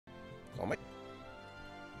Oh my.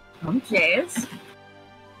 Okay.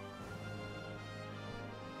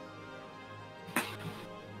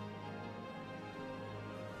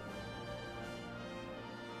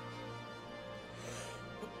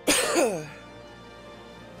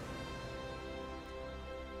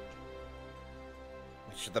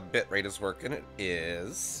 Make sure the bit rate is working. It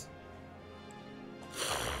is.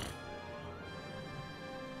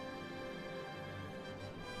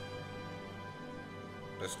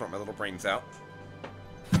 Just snort my little brains out.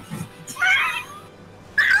 You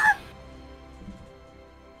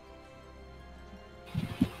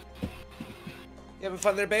having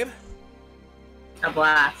fun there, babe? A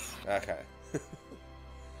blast. Okay.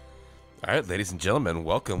 All right, ladies and gentlemen,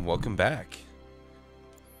 welcome back.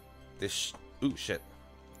 Ooh, shit.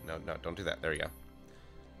 No, don't do that. There you go.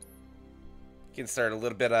 Getting started a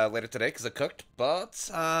little bit later today because I cooked,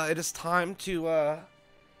 but it is time to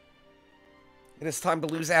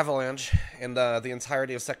lose Avalanche and the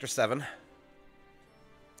entirety of Sector 7.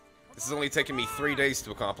 This has only taken me 3 days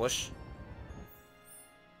to accomplish.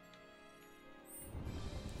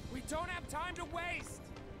 We don't have time to waste!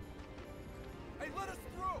 Hey, let us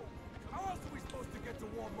through! How else are we supposed to get to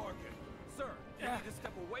War Market? Sir, you need to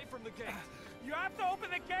step away from the gate. You have to open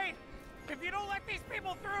the gate! If you don't let these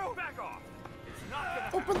people through, back off! It's not gonna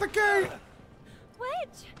happen. Open the gate!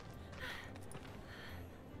 Wedge!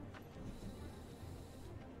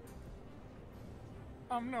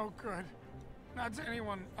 I'm no good. Not to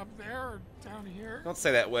anyone up there or down here. Don't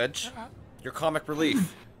say that, Wedge. You're comic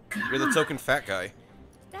relief. You're the token fat guy.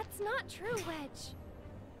 That's not true, Wedge.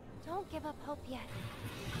 Don't give up hope yet.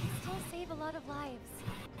 Still save a lot of lives.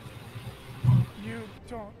 You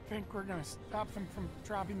don't think we're gonna stop them from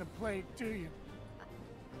dropping the plague, do you?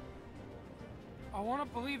 I want to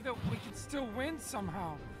believe that we can still win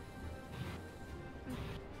somehow.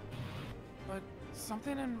 But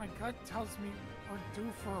something in my gut tells me we're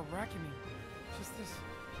due for a reckoning. Just this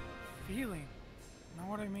feeling. Know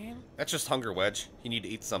what I mean? That's just hunger, Wedge. You need to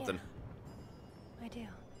eat something. Yeah, I do.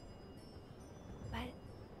 But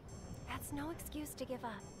that's no excuse to give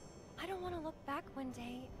up. I don't want to look back one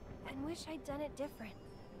day and wish I'd done it different.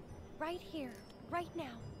 Right here, right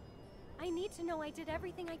now. I need to know I did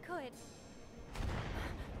everything I could.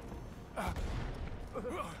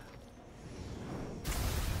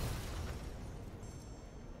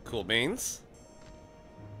 Cool beans.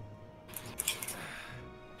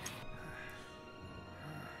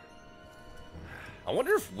 I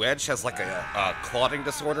wonder if Wedge has like a clotting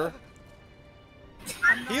disorder.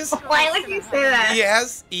 Why would you say that?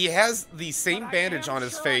 He has the same bandage on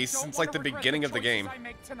his face since like the beginning of the game.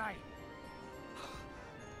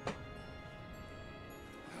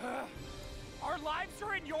 Our lives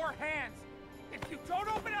are in your hands. If you don't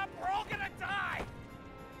open up, we're all gonna die.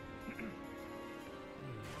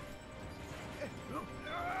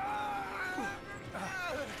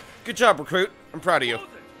 Good job, recruit. I'm proud of you.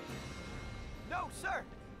 No, sir!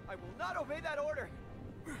 I will not obey that order!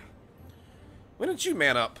 When did you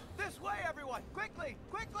man up? This way, everyone! Quickly!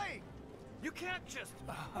 Quickly! You can't just...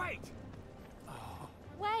 wait!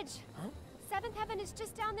 Wedge! Huh? Seventh Heaven is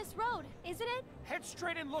just down this road, isn't it? Head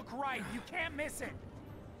straight and look right. You can't miss it.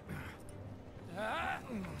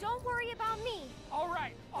 Don't worry about me. All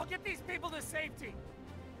right, I'll get these people to safety.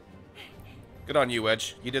 Good on you,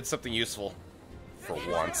 Wedge. You did something useful. For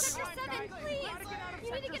once. Sector 7, please!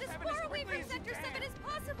 You need to get as far away from Sector 7 as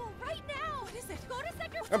possible, right now! What is it? Go to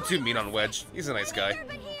Sector 5! I'm too mean on Wedge. He's a nice guy.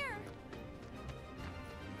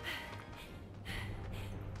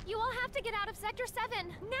 You all have to get out of Sector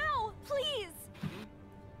 7, now! Please!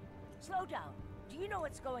 Slow down. Do you know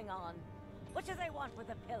what's going on? What do they want with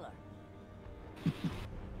the pillar?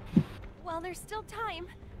 Well, there's still time,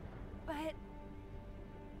 but...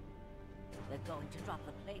 They're going to drop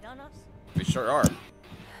the plate on us? They sure are.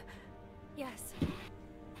 Yes.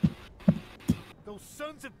 Those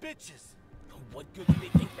sons of bitches! What good do they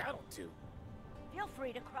think that'll do? Feel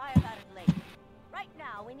free to cry about it later. Right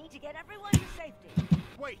now, we need to get everyone to safety.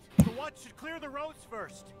 Wait, the watch should clear the roads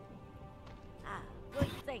first. Ah, good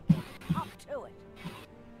thinking. Up to it.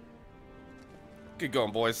 Good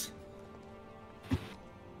going, boys.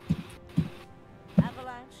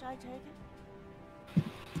 Avalanche, I take it?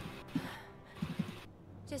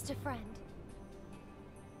 Just a friend.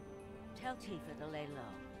 Tell Tifa to lay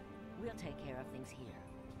low. We'll take care of things here.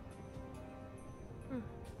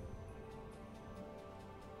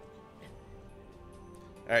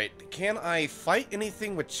 Alright, can I fight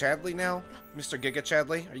anything with Chadley now? Mr. Giga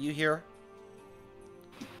Chadley, are you here?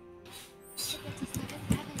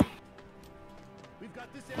 We've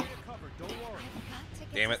got this area covered, don't worry.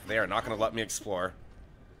 Damn it, they are not going to let me explore.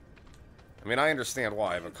 I mean, I understand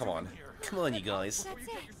why, but come on. Come on, you guys. That's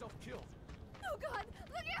it. Yourself killed. Oh God!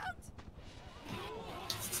 Look out!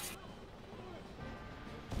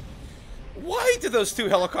 Why did those two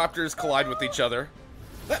helicopters collide with each other?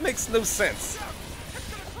 That makes no sense.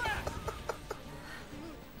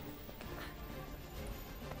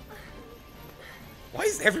 Why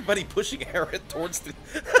is everybody pushing Harriet towards the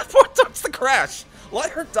towards the crash?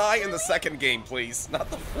 Let her die in the second game, please, not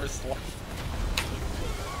the first one.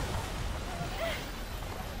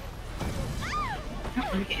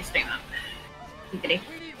 Let me get you straight up. Giggity.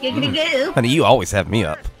 Giggity goo. Honey, you always have me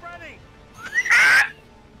up.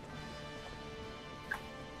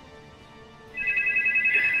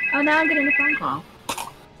 Oh, now I'm getting a phone call.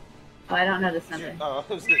 Oh, I don't know this number. Oh,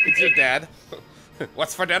 it's your dad.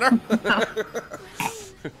 What's for dinner?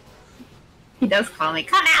 He does call me.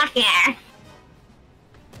 Come out here!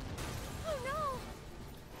 Oh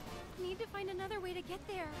no! Need to find another way to get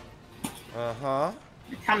there. Uh-huh.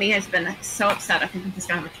 Tommy has been so upset. I think I'm just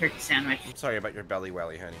gonna have a turkey sandwich. I'm sorry about your belly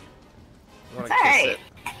welly, honey. I want It's to kiss alright.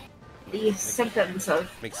 it. The symptoms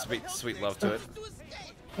of Make sweet, sweet love to it.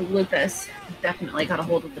 lupus definitely got a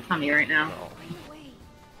hold of the tummy right now. Oh. Right away.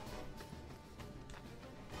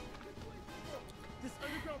 This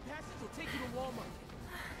underground passage will take you to Walmart.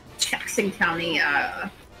 Jackson County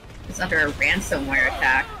is under a ransomware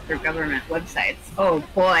attack for government websites. Oh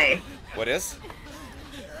boy, What is?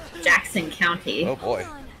 Jackson County Oh boy.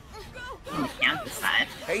 Come on. on the campus side.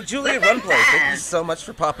 Hey, Julia Look at Runplay, thank you that. so much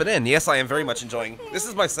for popping in. Yes, I am very much enjoying. This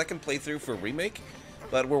is my second playthrough for Remake,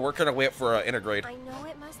 but we're working our way up for Intergrade. I know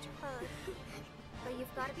it must hurt, but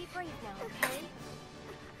you've got to be brave now, okay?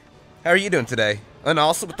 How are you doing today? And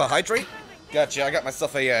also with the hydrate? Gotcha, I got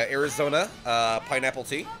myself a Arizona pineapple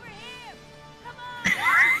tea.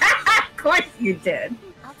 Of course you did.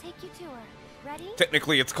 I'll take you to her. Ready?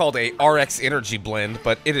 Technically, it's called a RX Energy Blend,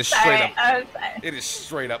 but it is straight Sorry, up. I'm sorry. It is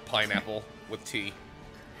straight up pineapple with tea.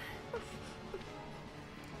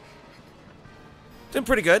 Doing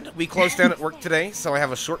pretty good. We closed down at work today, so I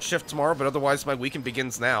have a short shift tomorrow, but otherwise my weekend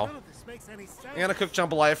begins now. None of this makes any sense. And I cooked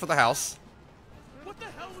jambalaya for the house. What the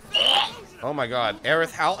hell was that? Oh my god.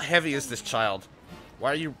 Aerith, how heavy is this child?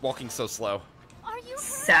 Why are you walking so slow? Are you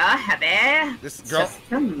So heavy. This It's girl, just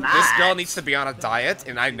too much. this girl needs to be on a diet,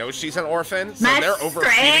 and I know she's an orphan, so My they're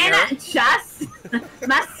overfeeding her.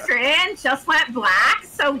 my screen just went black,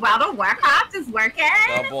 so while the workout is working,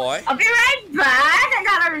 Oh boy. I'll be right back. I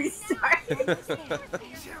gotta restart.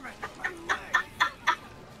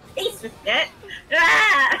 Piece of shit.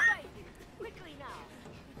 Ah. Quickly now.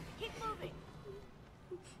 Keep moving.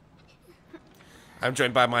 I'm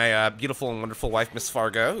joined by my beautiful and wonderful wife, Miss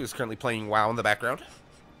Fargo, who's currently playing WoW in the background.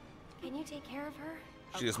 Can you take care of her?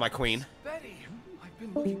 She is my queen. Betty, I've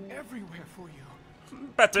been looking everywhere for you.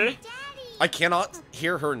 Betty. I cannot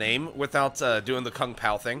hear her name without doing the Kung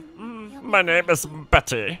Pao thing. My name is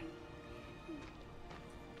Betty.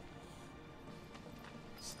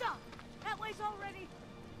 Stop. That way's already.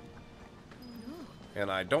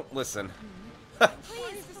 And I don't listen.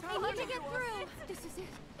 Please, we need to get through. This is it.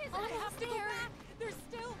 Almost there. There's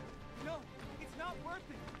still. No, it's not worth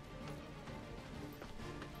it.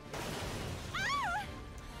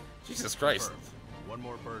 Jesus Christ. One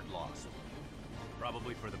more bird lost.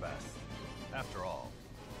 Probably for the best. After all.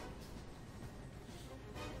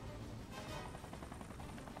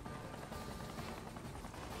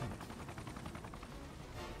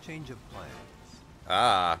 Change of plans.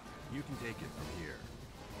 Ah. You can take it from here.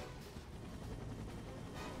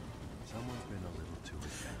 Someone's been a little too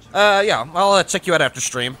attentive. Yeah, I'll check you out after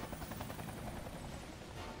stream.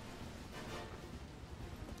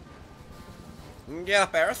 Yeah,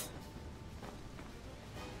 Bareth.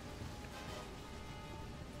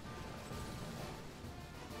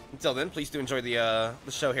 Until then, please do enjoy the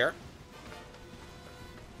show here.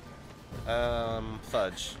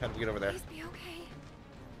 Fudge. How do we get over there? Please be okay.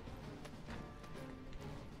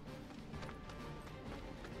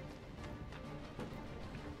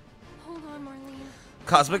 Hold on, Marlene.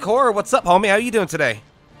 Cosmic Horror, what's up, homie? How you doing today?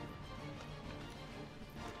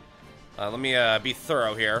 Let me be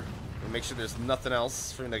thorough here and make sure there's nothing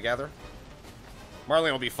else for me to gather.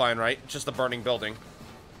 Marlene will be fine, right? Just a burning building.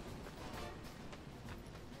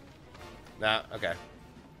 Nah, okay.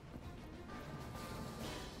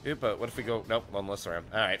 Yeah, but what if we go... Nope, one less around.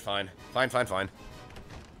 Alright, fine. Fine.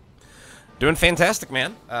 Doing fantastic,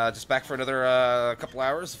 man. Just back for another couple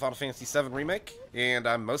hours of Final Fantasy VII Remake. And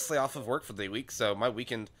I'm mostly off of work for the week, so my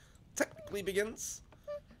weekend technically begins.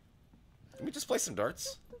 Let me just play some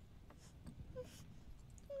darts.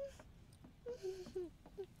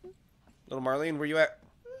 Little Marlene, where you at?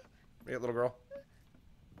 Where you at, little girl?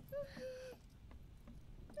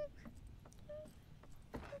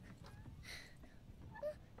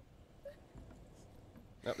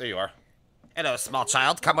 Oh, there you are. Hello, small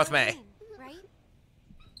child. Come with me. Right?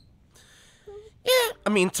 Yeah, I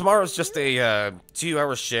mean, tomorrow's just a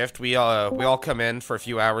 2-hour shift. We all come in for a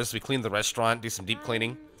few hours. We clean the restaurant, do some deep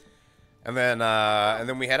cleaning, and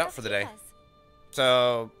then we head out for the day.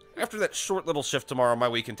 So after that short little shift tomorrow, my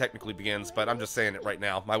weekend technically begins. But I'm just saying it right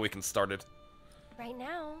now. My weekend started. Right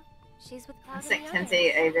now, she's with I Cloud sent and the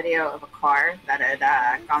Kenzie others. a video of a car that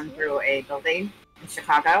had gone through a building in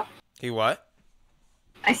Chicago. He what?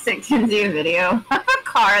 I sent Kenzie a video of a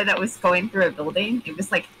car that was going through a building. It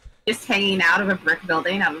was like just hanging out of a brick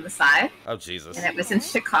building out of the side. Oh, Jesus. And it was in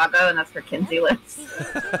Chicago, and that's where Kenzie lives.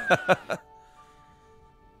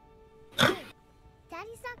 Daddy's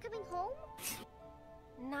not coming home?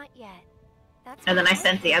 Not yet. That's And then I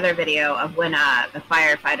sent the other video of when the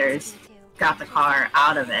firefighters got the car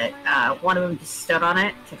out of it. One of them just stood on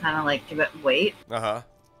it to kind of like give it weight. Uh-huh.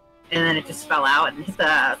 And then it just fell out and hit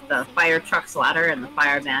the fire truck's ladder and the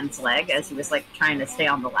fireman's leg as he was like trying to stay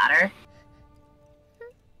on the ladder.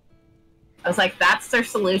 I was like, that's their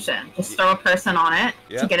solution. Just throw a person on it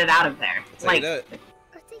to get it out of there. That's how you Like, do it.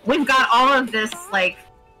 we've got all of this like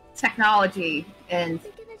technology and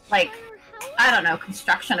like, I don't know,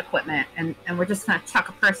 construction equipment, and we're just gonna chuck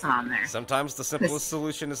a person on there. Sometimes the simplest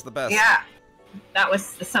solution is the best. Yeah, that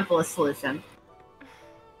was the simplest solution.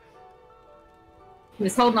 He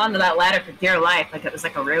was holding on to that ladder for dear life, like it was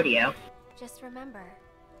like a rodeo. Just remember,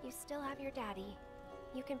 you still have your daddy.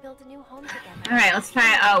 You can build a new home together. All right, let's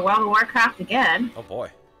try World of Warcraft again. Oh, boy.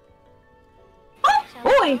 Oh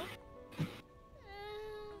boy!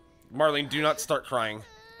 Marlene, do not start crying.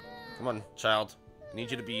 Come on, child. I need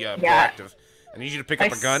you to be proactive. I need you to pick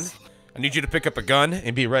up a gun. I need you to pick up a gun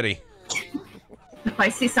and be ready. If I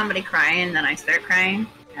see somebody crying, then I start crying,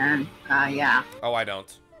 and yeah, Oh, I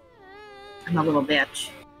don't. I'm a little bitch.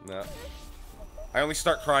 No. I only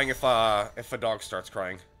start crying if a dog starts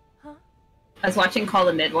crying. I was watching Call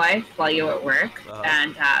the Midwife while you were at work,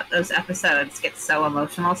 and those episodes get so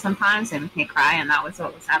emotional sometimes they make me cry, and that was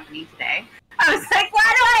what was happening today. I was like,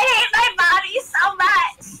 why do I hate my body so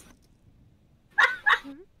much?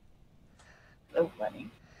 So funny.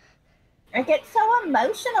 I get so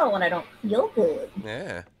emotional when I don't feel good.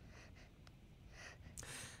 Yeah.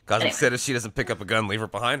 Cosmic said if she doesn't pick up a gun, leave her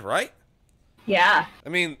behind, right? Yeah. I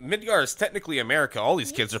mean, Midgar is technically America. All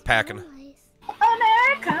these kids are packing.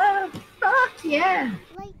 America! Fuck yeah!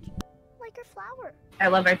 Like her flower. I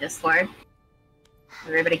love our Discord.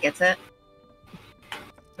 Everybody gets it.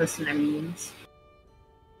 Posting their memes.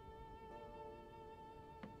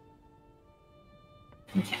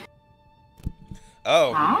 Okay.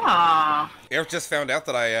 Oh. Ah. Eric just found out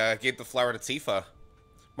that I gave the flower to Tifa.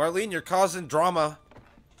 Marlene, you're causing drama.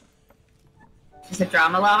 She's a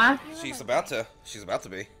drama llama? She's about to. She's about to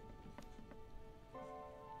be.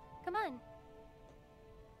 Come on.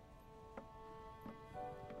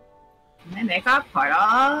 Can I make our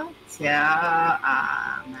portal to,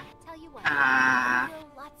 Tell you what, I'll grow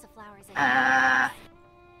lots of flowers in here.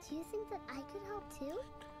 Do you think that I could help too?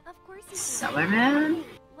 Of course you do. Summerman?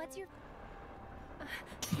 What's your...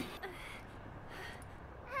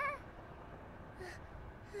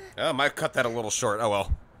 Oh, I might cut that a little short. Oh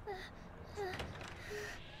well.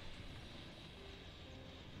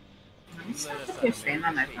 I'm just gonna put your stream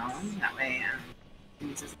on my phone. That way, it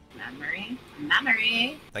uses memory.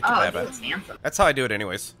 Memory! Thank you, oh, Baba. it's handsome. That's how I do it,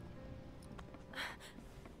 anyways.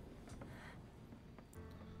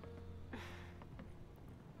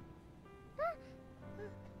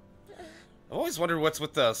 I've always wondered what's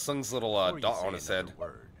with the Sung's little Before you dot say on his another head.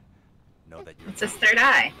 word, know that you're It's his third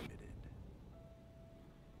eye. committed.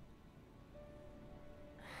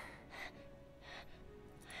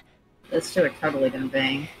 Those two are totally gonna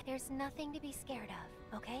bang. There's nothing to be scared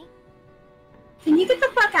of, okay? Can you get the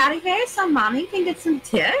fuck out of here so mommy can get some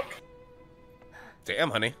tick?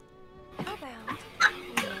 Damn, honey. How about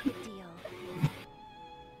we make a deal?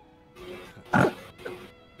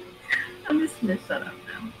 I'm just gonna shut up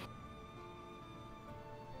now.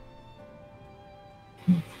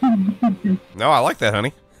 No, I like that,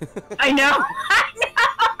 honey. I know! I know!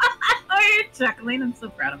 Oh, you're chuckling. I'm so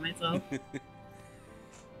proud of myself.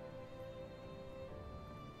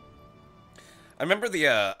 I remember the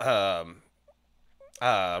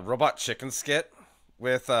robot chicken skit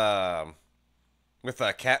with Cat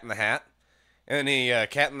in the Hat, and the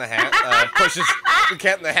Cat in the Hat pushes the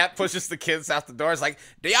Cat in the Hat pushes the kids out the door. It's like,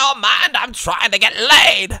 do y'all mind? I'm trying to get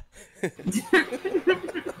laid.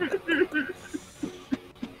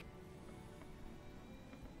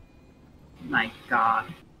 My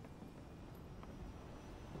god.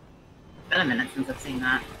 It's been a minute since I've seen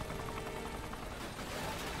that.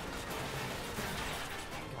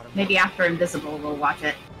 Maybe after Invisible, we'll watch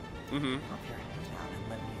it. Mm-hmm.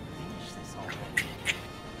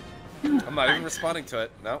 I'm not even responding to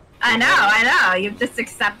it. No. I know. You've just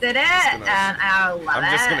accepted it, and I love it.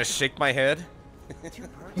 I'm just gonna shake my head.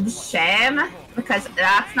 Shame, because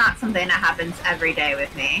that's not something that happens every day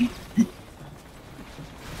with me.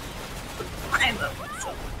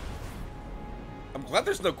 I'm glad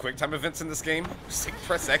there's no quick time events in this game. Just like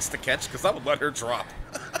press X to catch, because I would let her drop.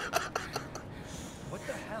 What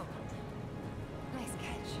the hell? Nice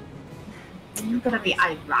catch. I'm gonna be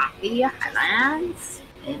Iraqi Highlands.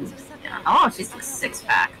 Oh, she's like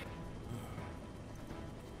six-pack.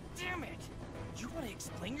 Damn it! You want to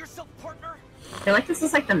explain yourself, partner? I feel like this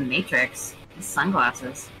is like the Matrix. The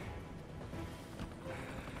sunglasses.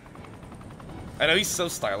 I know he's so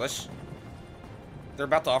stylish. They're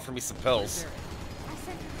about to offer me some pills.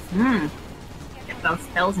 Get those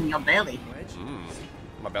pills in your belly.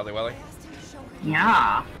 My belly welly.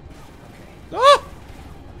 Yeah. Oh!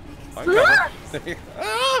 I'm covered.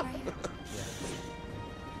 Ah!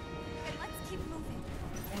 Let's keep moving.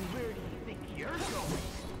 And where do you think you're going?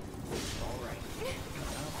 All right.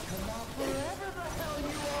 Come out wherever the hell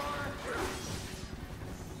you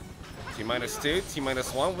are. T-2,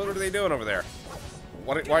 T-1. What are they doing over there?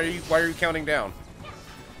 Why are you counting down?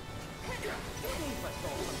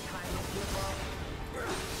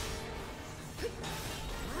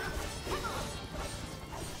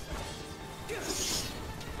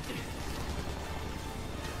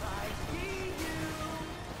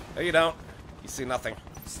 No, you don't. You see nothing.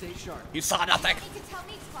 Stay sharp. You saw nothing. You can tell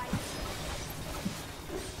me twice.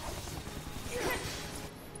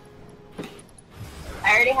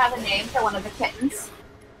 I already have a name for one of the kittens.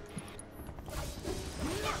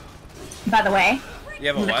 By the way, You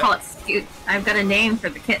have I'm a gonna call what? it Scooch. I've got a name for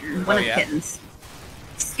the kitten. One of the yeah? kittens.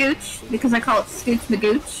 Scooch, because I call it Scooch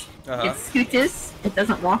Magooch. It scooches. It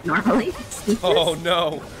doesn't walk normally. It scooches. Oh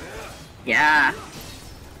no. Yeah.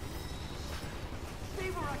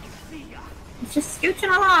 It's just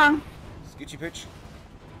scooching along. Scoochie pooch.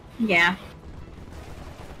 Yeah.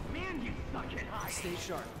 Man, you suck at hiding. Stay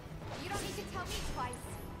sharp. You don't need to tell me twice.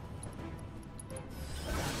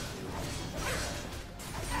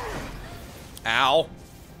 Ow.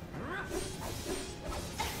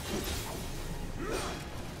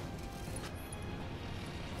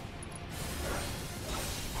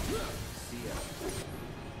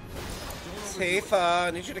 Tifa,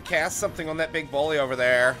 I need you to cast something on that big bully over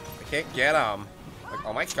there. I can't get him. Like,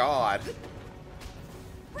 oh my god.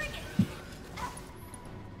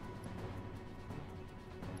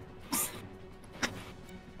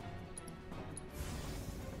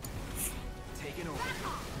 Taking over.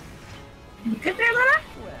 You good there, Luna?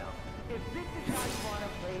 Well, if this is how you want to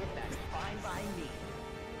play it, that's fine by me.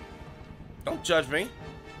 Don't judge me.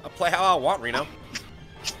 I'll play how I want, Reno.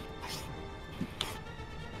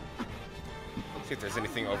 See if there's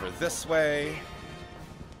anything over this way.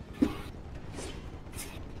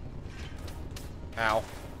 Ow.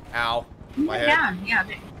 Ow. My head. Yeah.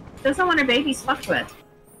 Doesn't want her babies fucked with.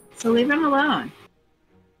 So leave him alone.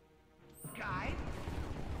 Guys,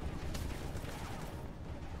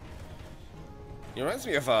 It reminds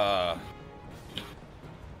me of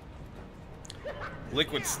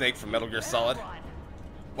Liquid Snake from Metal Gear Solid.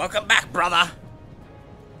 Welcome back, brother.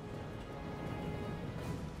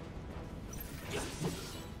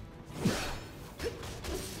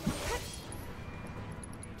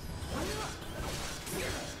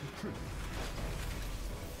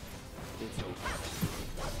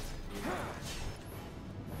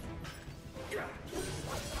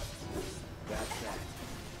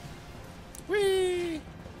 Whee!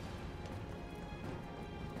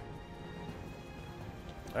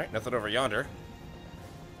 Alright, nothing over yonder.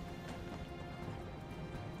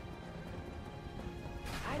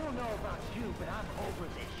 I don't know about you, but I'm over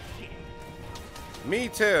this shit. Me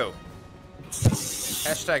too.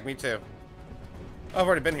 Hashtag me too. Oh, I've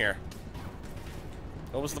already been here.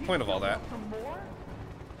 What was the point of all that? Some more?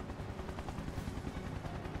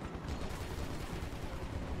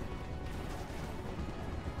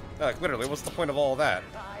 Like, literally, what's the point of all that?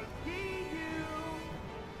 I see you.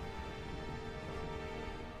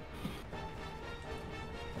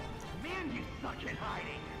 Man, you suck at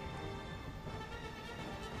hiding.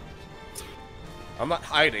 I'm not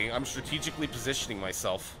hiding, I'm strategically positioning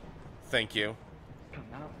myself. Thank you. Come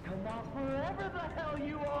out wherever the hell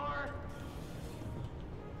you are.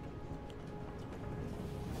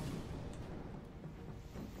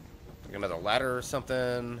 Like another ladder or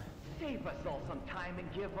something. Save us all some time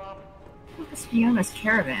and give up. Let's be on this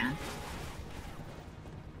caravan.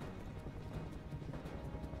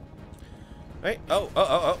 Hey,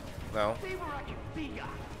 oh. No. See where I can see ya.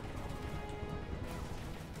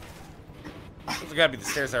 Those gotta be the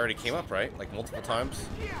stairs I already came up, right? Like multiple times.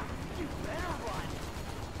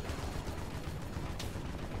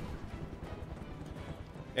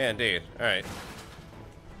 Yeah, indeed. Alright.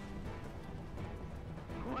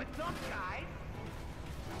 What's up, guys?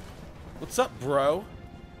 What's up, bro?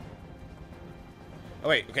 Oh,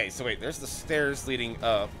 wait. Okay, so wait. There's the stairs leading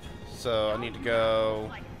up. So I need to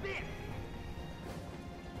go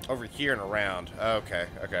over here and around. Okay,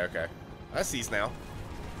 okay, okay. I see now.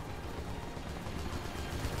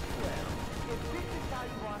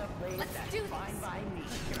 Let's do this.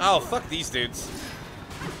 Oh, fuck these dudes.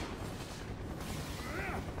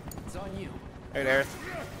 It's on you. Hey there.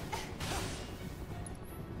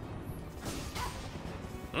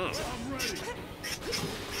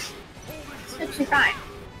 It's fine.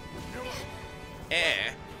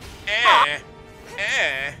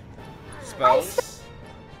 Spells.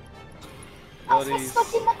 Abilities.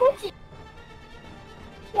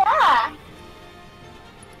 Yeah.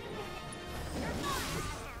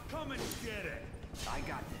 Come and get it. I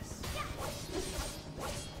got this.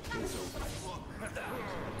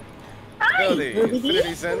 Hi, Ability. Ruby. Infinity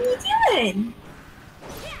What Zen. are you doing?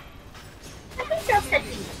 I think that's it.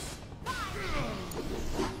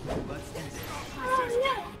 Oh,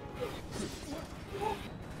 yeah.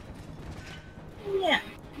 Yeah.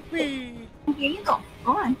 Whee. Here you go.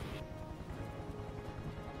 Go on.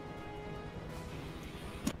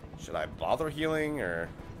 Should I bother healing or?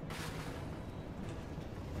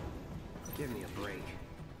 Give me a break.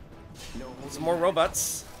 No Some more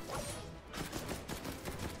robots.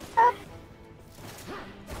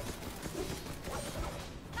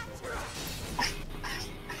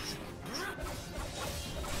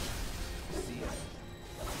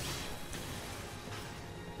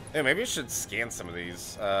 Hey, maybe I should scan some of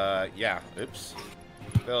these. Yeah. Oops.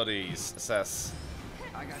 Abilities. Assess.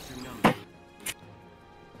 I got your number.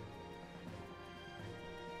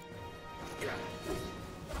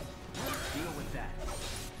 Deal with that.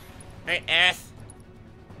 Hey, ass.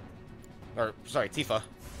 Or, sorry, Tifa.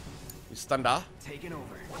 You stunned ah? Taking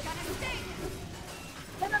over.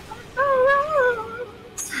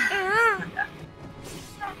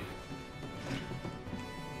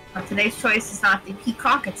 Well, today's choice is not the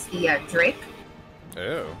peacock, it's the drake.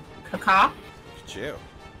 Oh. Cacaw. Look at you.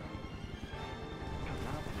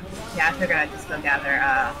 Yeah, I figured I'd just go gather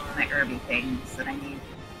my herby things that I need.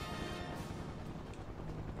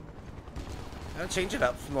 I'll change it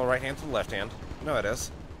up from the right hand to the left hand. No, it is.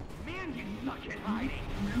 Man, you suck at hiding.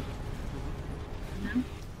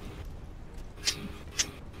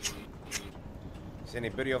 See any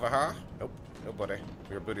booty over here? Nope. Nobody.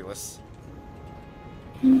 We are bootyless.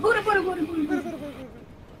 Buddha, Buddha, Buddha, Buddha, Buddha.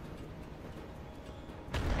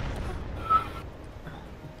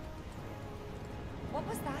 What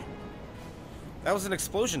was that? That was an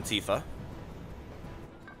explosion, Tifa.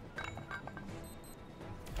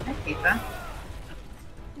 Hi, Tifa.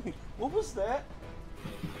 What was that?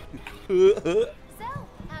 So,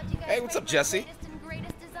 how'd you guys Hey, what's rate up, my Jesse? latest and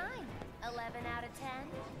greatest design? 11 out of 10?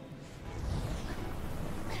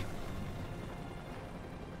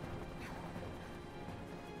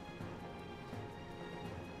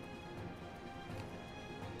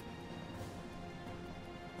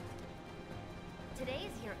 Today's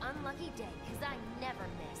your unlucky day, because I never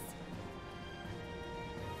miss.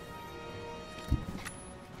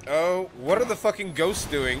 Oh, what are the fucking ghosts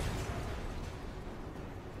doing?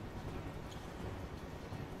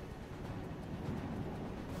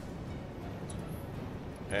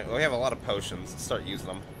 Okay, well, we have a lot of potions. Let's start using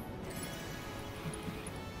them.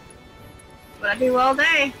 That's what I do all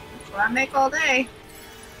day. That's what I make all day.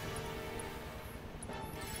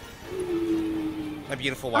 My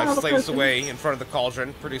beautiful wife slaves away in front of the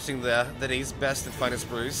cauldron, producing the day's best and finest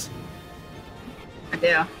brews. I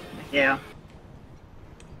do. I do.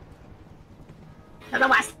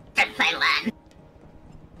 Otherwise, I could play LAN.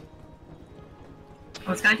 I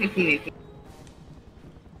was gonna do PvP.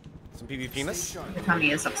 Some PvP-ness? The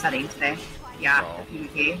tummy is upsetting today. Yeah, Oh. the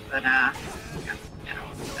PvP, but yeah,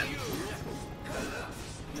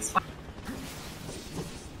 it's fine.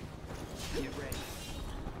 Get ready.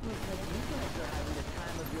 Looks like you guys are having the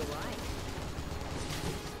time of your life.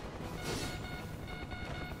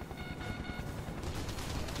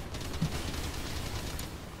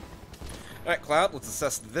 Alright, Cloud, let's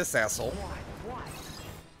assess this asshole. What?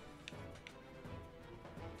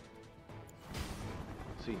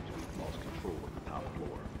 Seems we've lost control of the top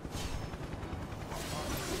floor.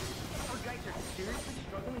 Our guys are seriously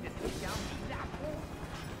struggling to take down these assholes?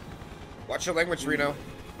 Watch your language, Reno.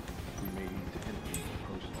 We may need to intervene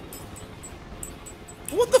personally.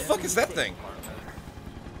 What the fuck is that thing?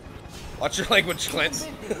 Watch your language, Clint.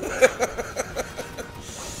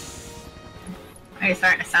 Oh, you're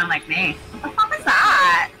starting to sound like me. What the fuck is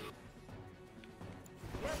that?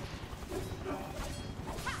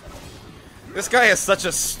 This guy has such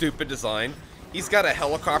a stupid design. He's got a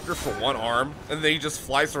helicopter for one arm, and then he just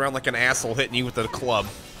flies around like an asshole hitting you with a club.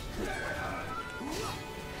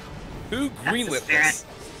 Who greenlit this?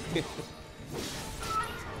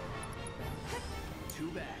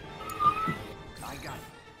 Too bad. I got it.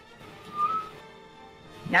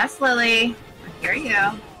 Yes, Lily. I hear you.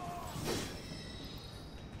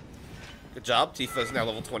 Good job. Tifa's now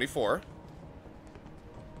level 24.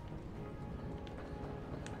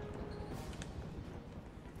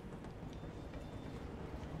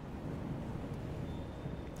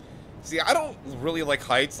 See, I don't really like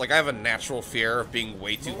heights. Like, I have a natural fear of being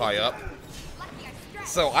way too high up.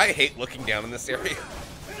 So I hate looking down in this area.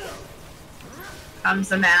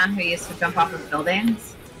 Comes a man who used to jump off of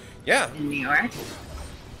buildings. Yeah. In New York.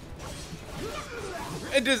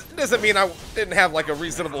 It doesn't mean I didn't have, like, a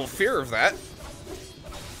reasonable fear of that.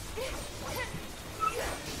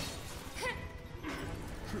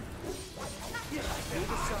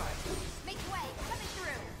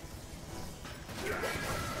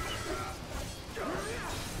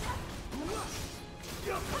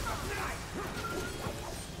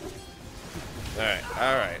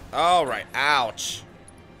 Alright. Ouch.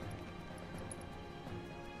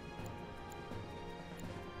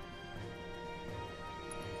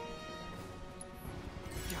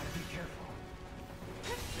 Gotta be careful.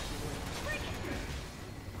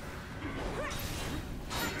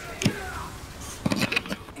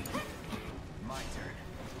 My turn.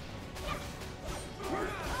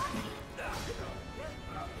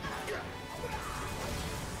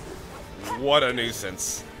 What a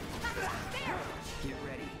nuisance. Get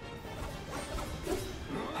ready.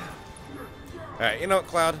 Alright, you know what,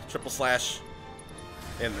 Cloud? Triple slash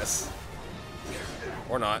in this.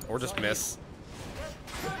 Or not, or just miss.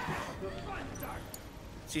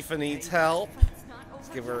 Tifa needs help. Let's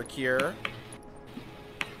give her a cure.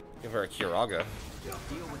 Give her a cure, I'll go. Deal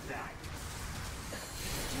with that.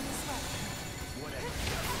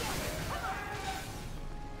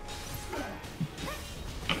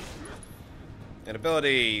 And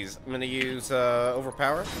abilities. I'm gonna use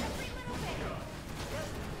Overpower.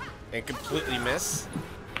 And completely miss.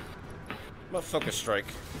 I'm gonna Focus Strike.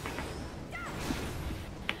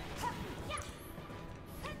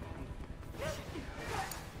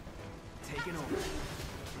 Taking over.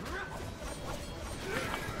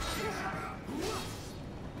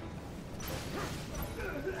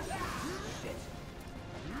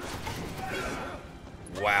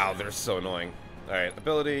 Wow, they're so annoying. Alright,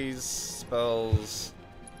 abilities, spells.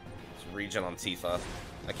 Just regen on Tifa.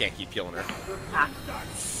 I can't keep killing her.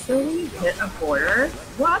 Silly hit a border?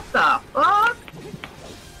 What the fuck?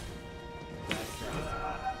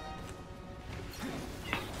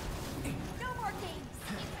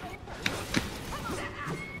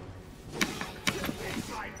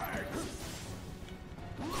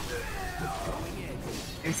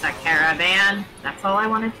 There's that caravan. That's all I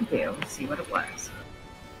wanted to do. See what it was.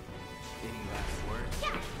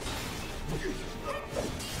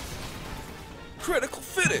 Critical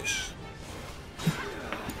finish!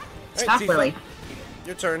 Stop, Tifa, Lily.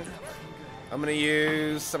 Your turn. I'm gonna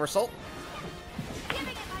use Somersault.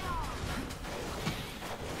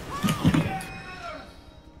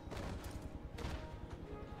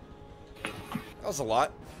 That was a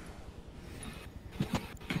lot.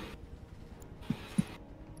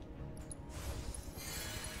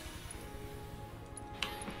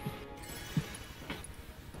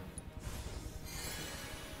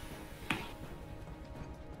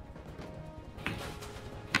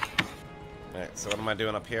 Alright, so what am I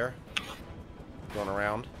doing up here? Going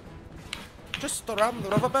around. Just around the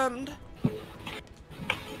rubber band.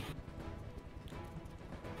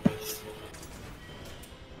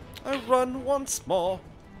 I run once more.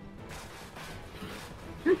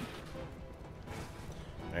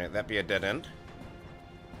 Alright, that'd be a dead end.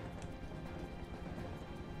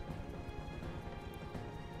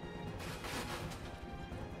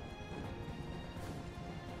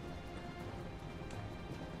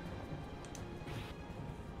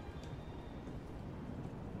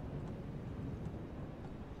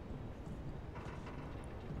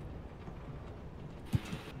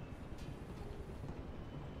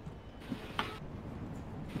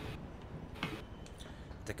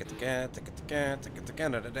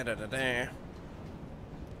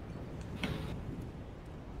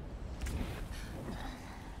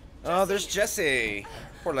 Oh, there's Jessie.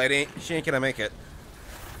 Poor lady. She ain't gonna make it.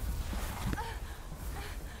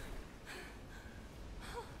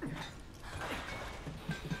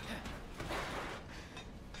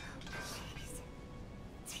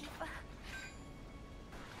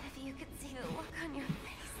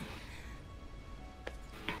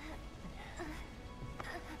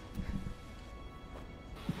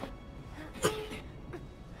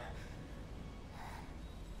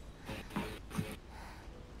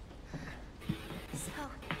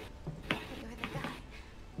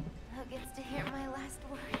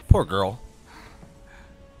 Poor girl.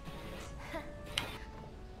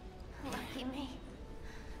 Lucky me.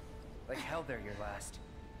 Like hell they're your last.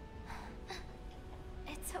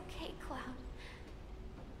 It's okay, Cloud.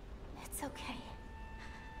 It's okay.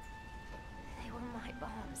 They were my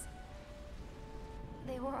bombs.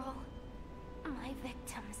 They were all my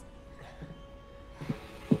victims.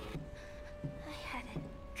 I had it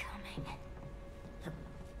coming.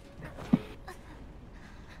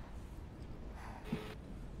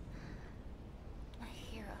 My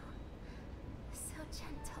hero. So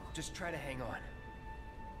gentle. Just try to hang on.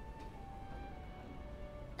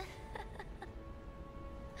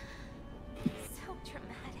 So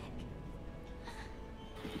dramatic.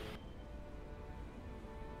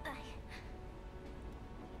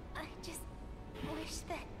 I just wish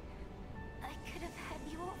that I could have had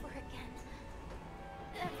you over again.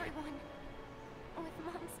 Everyone with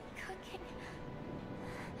Mom's cooking.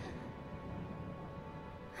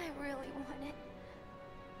 I really wanted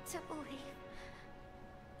to believe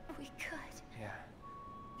we could. Yeah.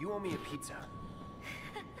 You owe me a pizza.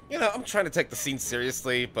 You know, I'm trying to take the scene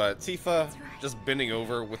seriously, but Tifa just bending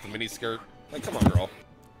over with the miniskirt. Like, come on, girl.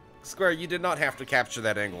 Square, you did not have to capture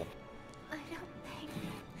that angle. I don't think.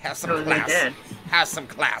 Have some Oh, they class. did. Have some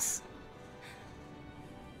class.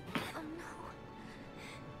 Oh no.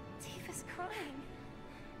 Tifa's crying.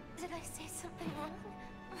 Did I say something wrong?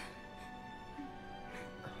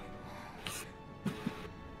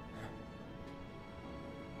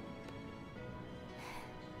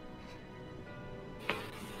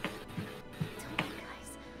 Don't you guys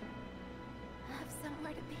have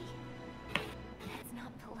somewhere to be? It's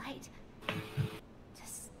not polite to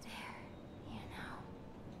stare, you know.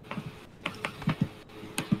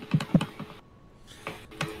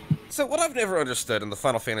 So what I've never understood in the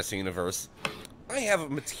Final Fantasy universe, I have a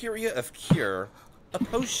materia of cure, a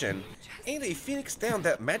potion, and a phoenix down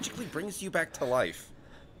that magically brings you back to life.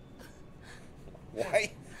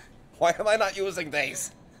 Why? Why am I not using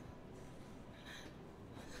these?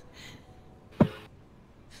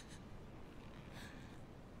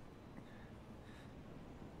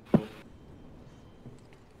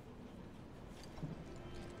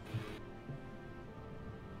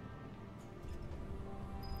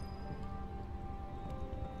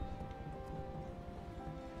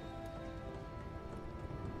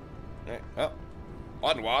 Alright, well,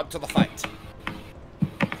 onward to the fight.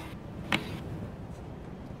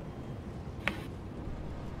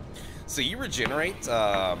 So you regenerate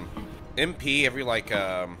MP every like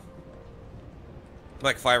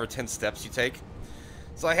 5 or 10 steps you take.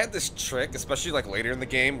 So I had this trick, especially like later in the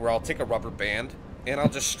game, where I'll take a rubber band and I'll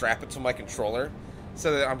just strap it to my controller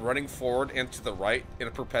so that I'm running forward and to the right in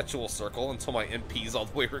a perpetual circle until my MP is all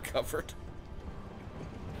the way recovered.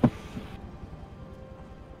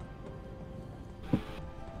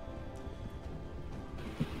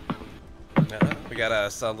 We got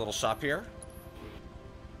a little shop here.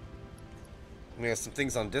 We have some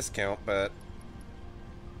things on discount, but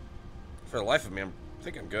for the life of me, I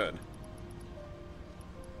think I'm good.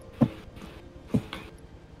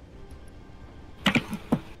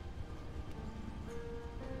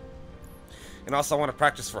 And also, I want to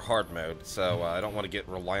practice for hard mode, so I don't want to get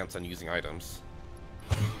reliant on using items.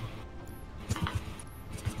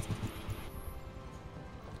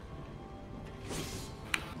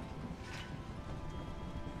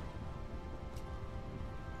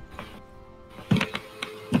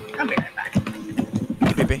 I'll be right back.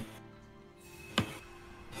 Maybe.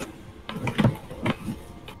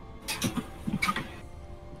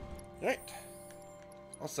 Alright.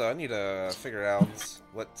 Also, I need to figure out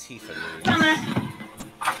what Tifa needs.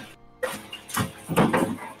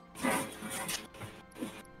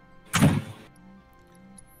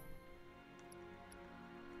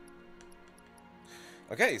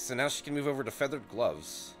 Okay, so now she can move over to feathered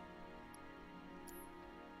gloves.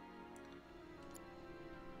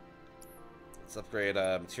 Let's upgrade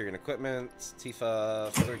materia and equipment.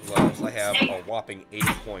 Tifa, feathered gloves. I have a whopping 80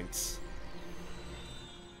 points.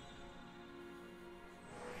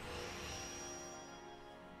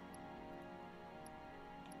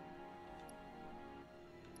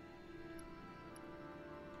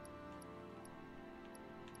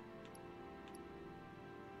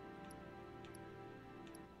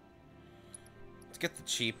 Let's get the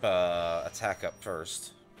cheap attack up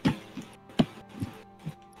first.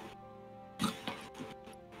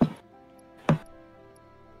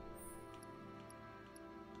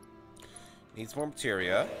 Needs more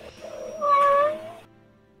materia.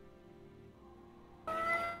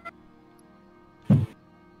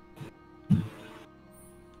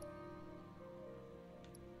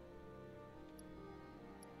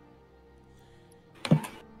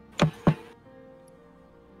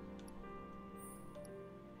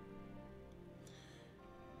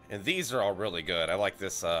 And these are all really good. I like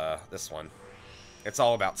this this one. It's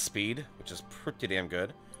all about speed, which is pretty damn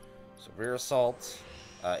good. So rear assault,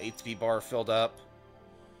 HP bar filled up,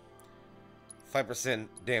 5%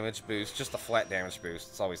 damage boost, just a flat damage boost.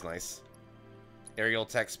 It's always nice. Aerial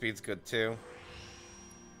attack speed's good too.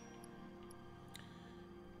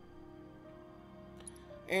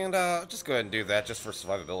 And just go ahead and do that just for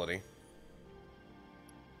survivability.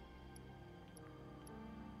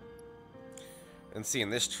 And see in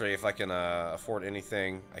this tree if I can afford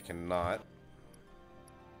anything. I cannot.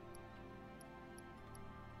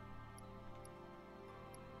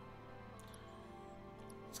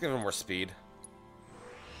 Let's give him more speed.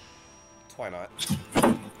 Why not?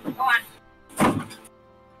 Go on.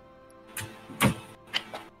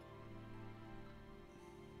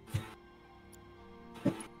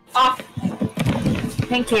 Off.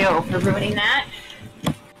 Thank you for ruining that.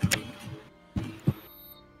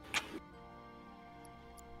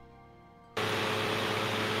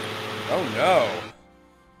 Oh no!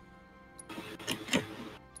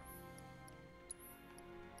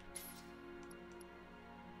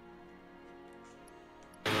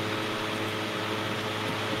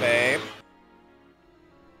 Babe.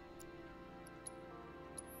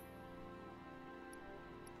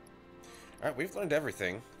 Alright, we've learned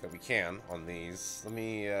everything that we can on these. Let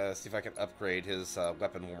me see if I can upgrade his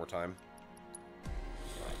weapon one more time.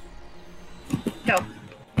 Go.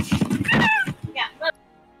 Yeah, look.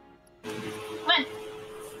 Come on.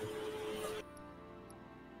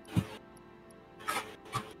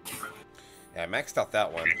 Yeah, I maxed out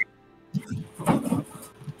that one.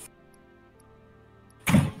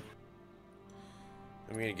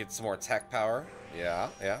 I'm gonna get some more attack power. Yeah,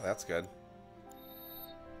 that's good.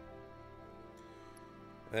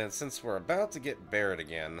 And since we're about to get Barrett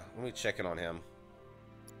again, let me check in on him.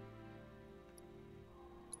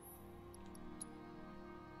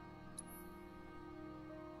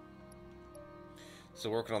 So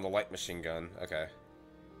working on the light machine gun. Okay.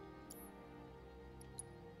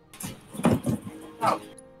 Oh.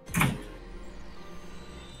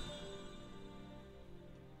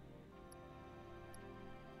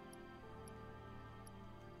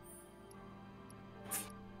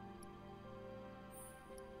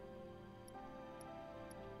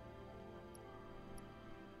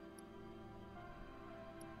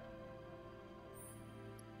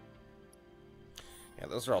 Yeah,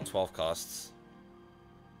 those are all 12 costs.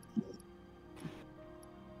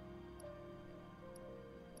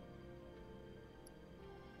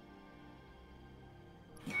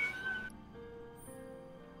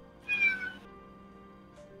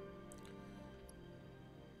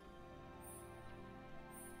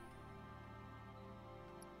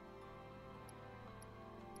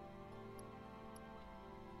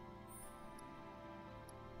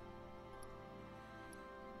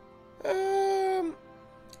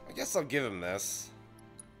 I guess I'll give him this.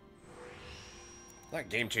 Not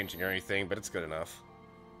game-changing or anything, but it's good enough.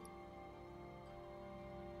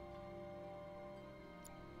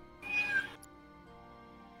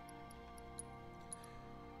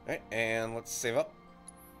 Alright, and let's save up.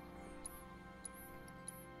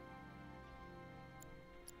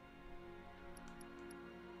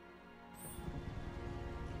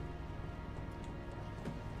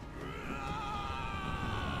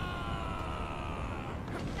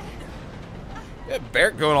 Yeah,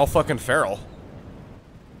 Barrett going all fucking feral.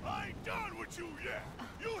 I ain't done with you yet.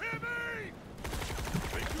 You hear me?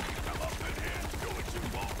 Think you can come up in here and do what you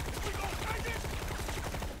want? We gonna take it?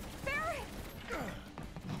 Barrett!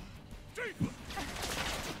 Jesus!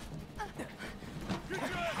 Get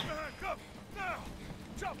your ass behind cover now.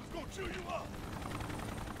 Chopper's gonna chew you up.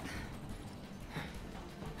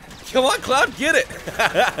 Come on, Cloud, get it!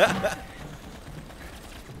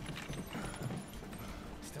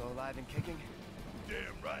 Still alive and kicking?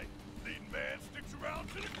 Damn right. Leading man sticks around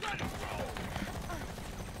to the credits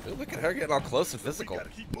roll. Ooh, look at her getting all close and physical. We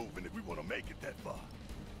gotta keep moving if we want to make it that far.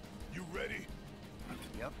 You ready?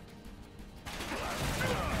 Yep.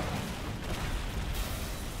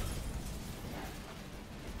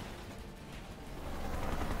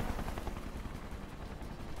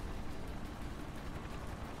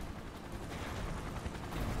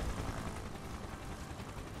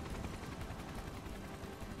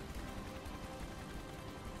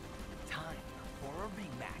 Time for a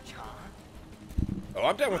rematch, huh? Oh,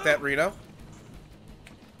 I'm done with that, Reno.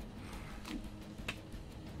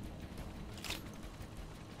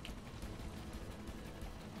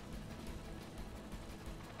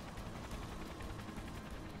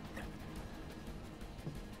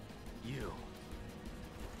 You.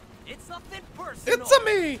 It's nothing personal. It's a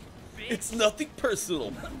me! bitch. It's nothing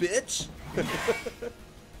personal, bitch!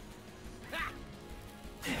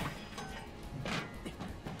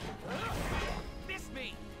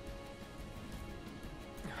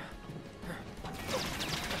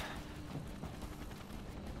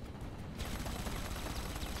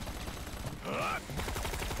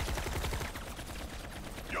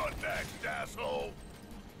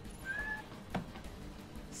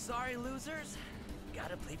 Sorry, losers.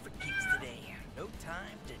 Gotta play for keeps today. No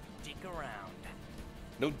time to dick around.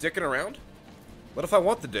 No dicking around? What if I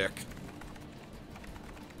want the dick?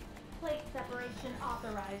 Plate separation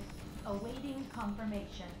authorized. Awaiting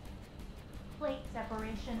confirmation. Plate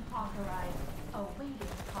separation authorized. Awaiting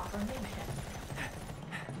confirmation.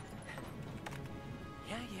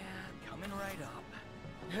 Yeah, coming right up.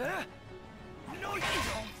 Huh? No, you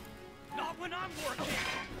don't. Not when I'm working.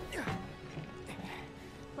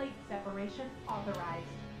 Plate separation authorized.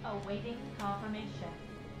 Awaiting confirmation.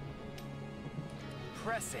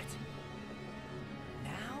 Press it.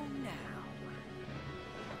 Now.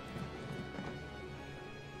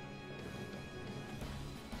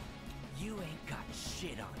 You ain't got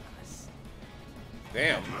shit on us.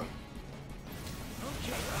 Damn. Okay.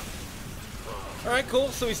 Alright, cool.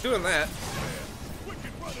 So he's doing that. We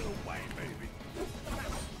can run it away, baby.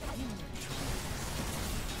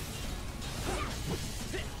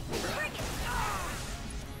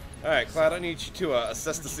 Alright, Cloud, I need you to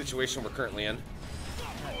assess the situation we're currently in.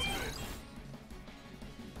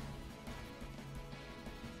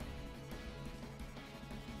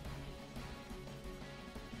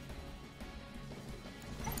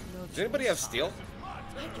 Does anybody have steel?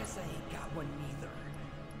 I guess I ain't got one neither.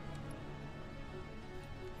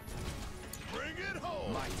 Bring it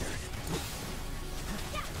home. My turn.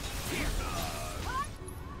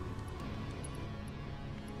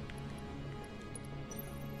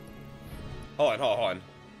 Hold on.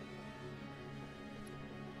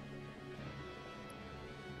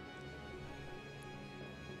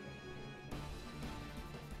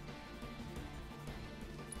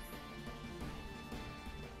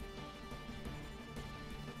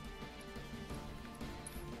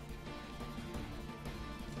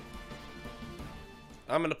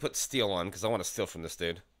 I'm gonna put steel on because I want to steal from this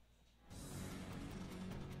dude.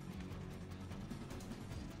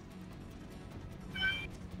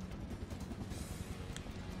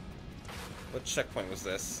 What checkpoint was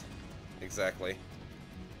this? Exactly.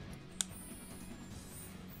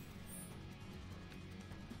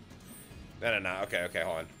 No. Okay,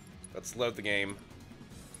 hold on. Let's load the game.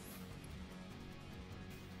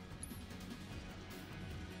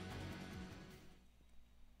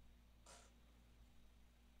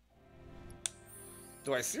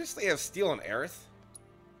 Do I seriously have steel and Aerith?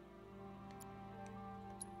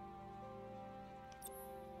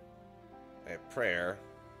 I have prayer.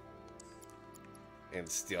 And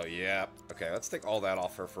steel, yeah. Okay, let's take all that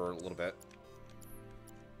off her for a little bit.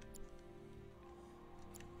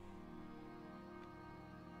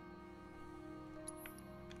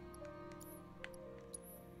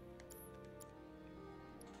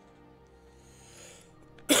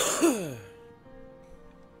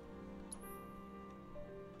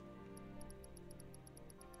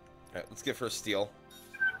 Alright, let's give her steel.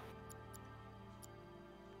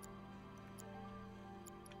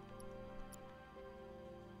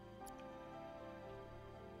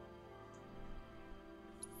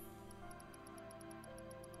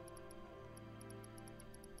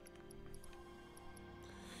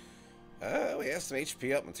 We have some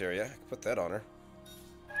HP up materia. I can put that on her.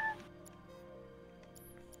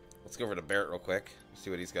 Let's go over to Barrett real quick.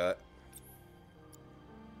 See what he's got.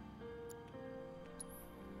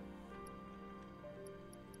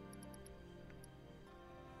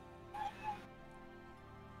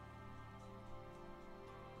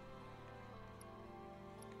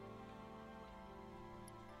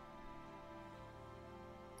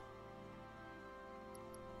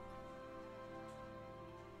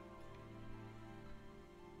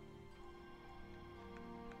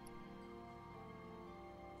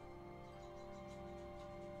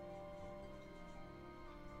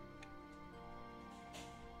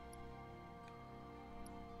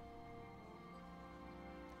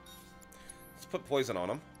 Put poison on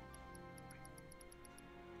him.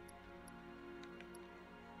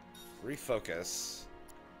 Refocus.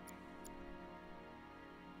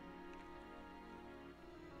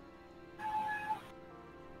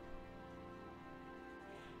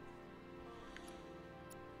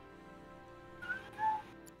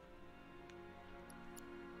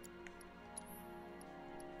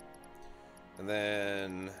 And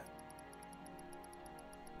then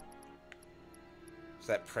is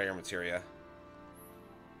that prayer materia?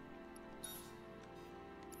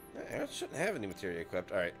 I shouldn't have any materia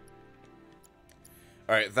equipped. Alright.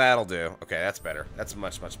 Alright, that'll do. Okay, that's better. That's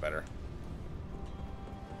much, much better.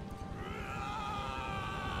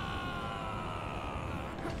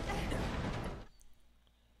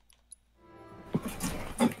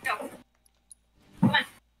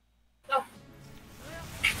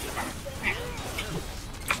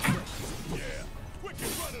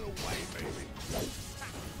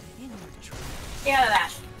 Yeah,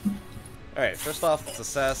 that. Alright, first off, let's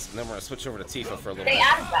assess, and then we're gonna switch over to Tifa for a little They bit.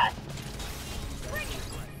 added that.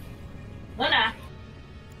 Luna.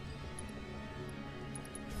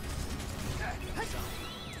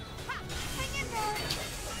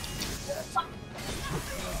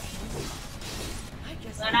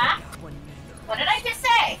 Luna? What did I just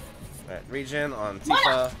say? Alright, regen on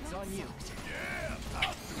Tifa. It's on you.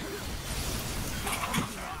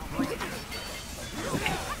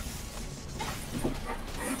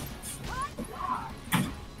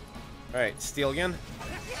 Alright, steal again.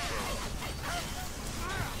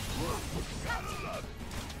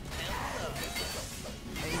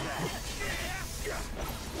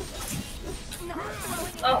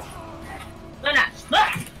 Oh. Luna,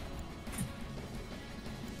 look!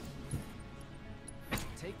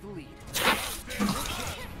 Take the lead.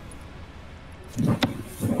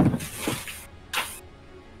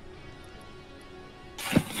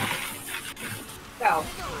 Go.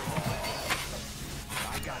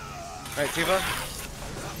 Alright, Tifa.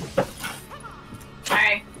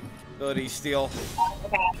 Alright. Ability steal.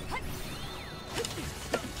 Okay.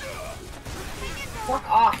 Fuck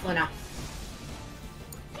off, Luna.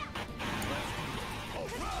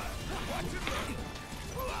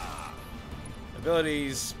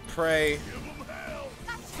 Abilities pray.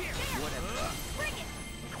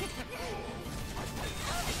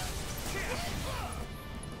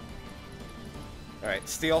 Alright,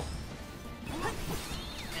 steal.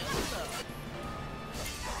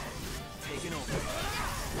 Taking over.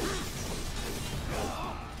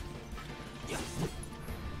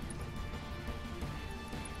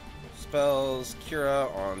 Spells Cura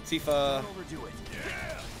on Tifa. Don't overdo it.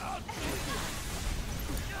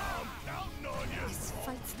 This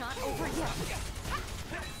fight's not over yet.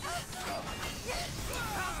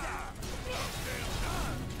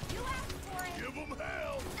 Give them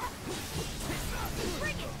hell!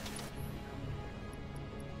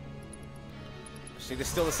 Just need to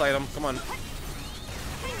steal this item. Come on. I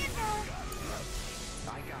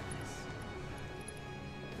got this.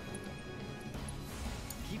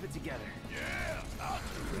 Keep it together. Yeah!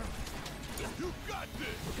 You got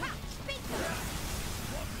this!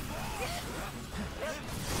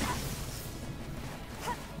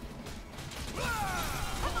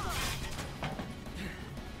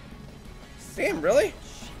 Damn, really?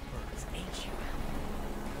 Shitbirds, ain't you?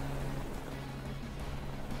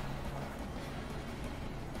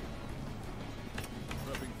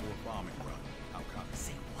 Prepping for a bombing run. How copy?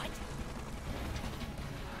 Say what?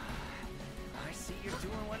 I see you're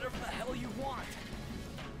doing whatever the hell you want.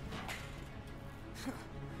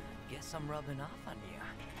 Guess I'm rubbing off on you.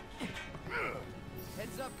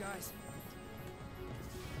 Heads up, guys.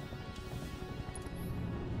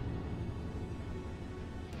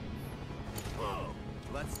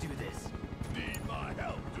 Let's do this. Need my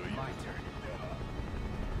help, do you? My turn.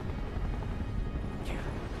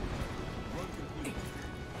 Run complete.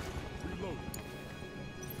 Reload.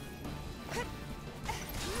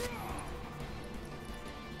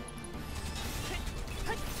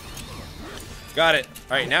 Got it.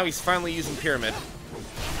 Alright, now he's finally using Pyramid.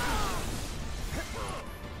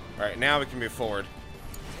 Alright, now we can move forward.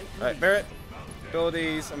 Alright, Barrett.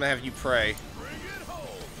 Abilities. I'm gonna have you pray. Bring it home.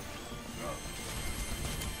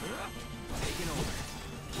 Taking over.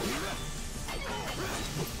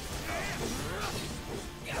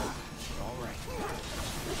 All right.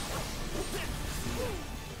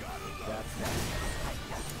 That's that.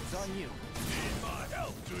 It's on you. Need my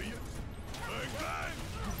help, do you? Bang, bang.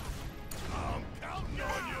 I'm counting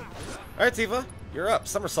on you. Alright, Tifa. You're up.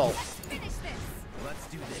 Somersault. Let's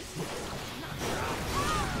do this.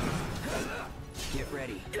 Get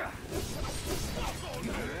ready.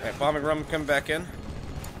 Alright, bombing rum coming back in.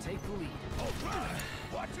 Take the lead.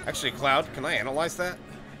 Actually, Cloud, can I analyze that?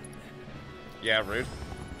 Yeah, rude.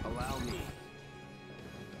 Allow me.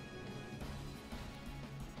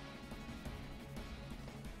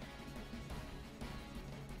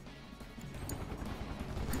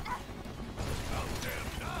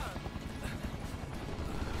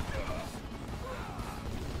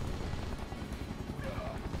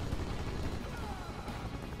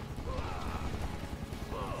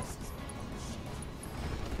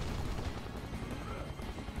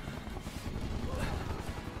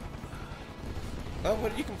 Oh,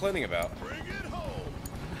 what are you complaining about? Bring it home.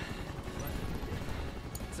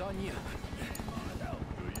 It's on you. My help,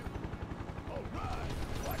 do you? All right.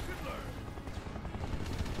 Watch and learn.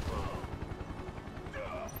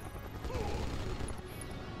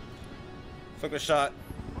 Focus shot.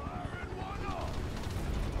 Firing one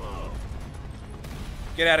off.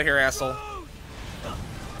 Get out of here, asshole.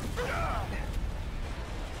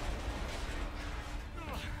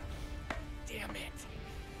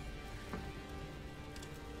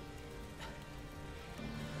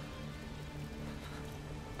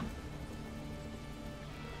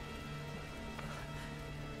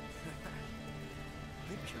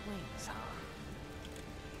 wings, huh?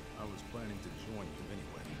 I was planning to join you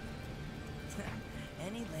anyway.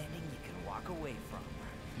 Any landing you can walk away from.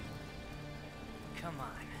 Come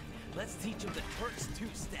on, let's teach him the Turk's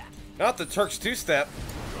two-step. Not the Turk's two-step.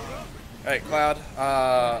 Alright, Cloud.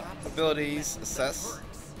 Abilities, assess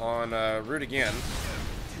on Root again.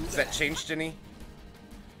 Has that changed any?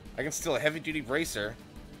 I can steal a heavy-duty bracer.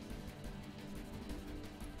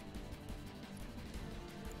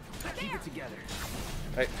 Keep it together.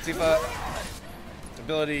 Alright, Tifa.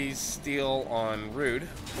 Abilities, steal on Rude.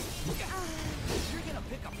 You're gonna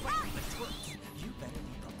pick a fight with the Turks. You better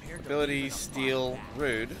be prepared. Ability, steal,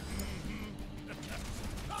 Rude.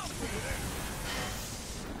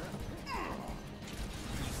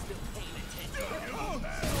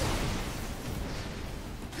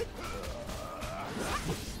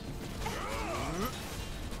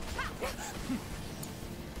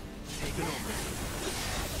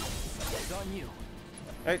 On you.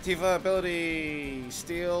 Alright, Tifa, ability,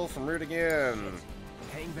 steal from Root again.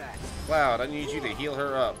 Hang back. Cloud, I need you to heal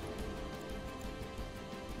her up.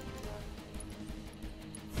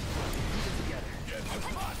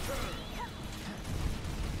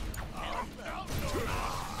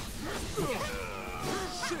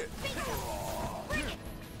 Shit!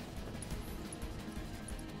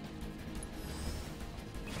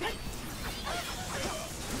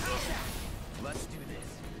 Let's do this.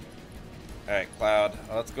 Alright, Cloud,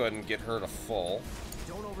 let's go ahead and get her to full.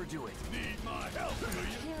 Don't overdo it. Need my help, do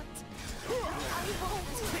you?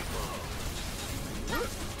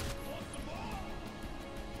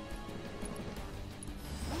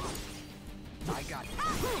 I got you.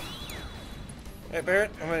 Hey,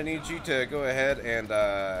 Barrett, I'm gonna need you to go ahead and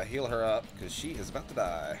heal her up, because she is about to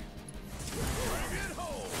die. Bring it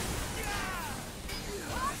home!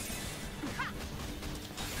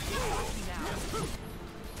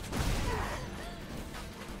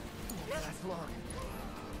 That's long.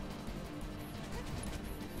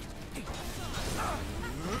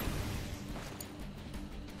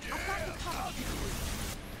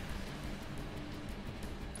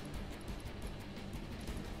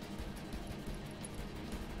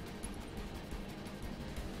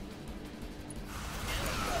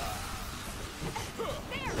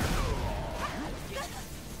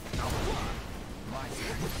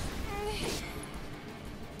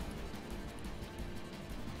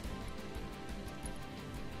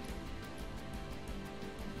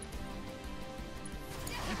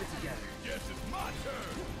 Guess it's my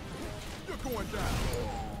turn! You're going down!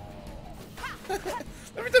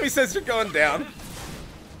 Every time he says you're going down.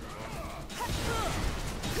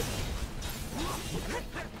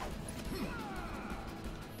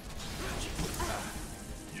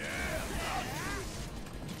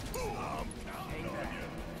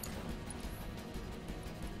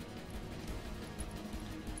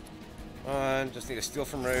 Just need to steal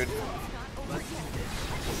from Rude.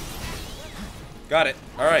 Got it.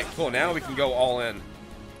 Alright, cool. Now we can go all in.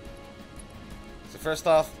 So first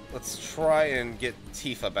off, let's try and get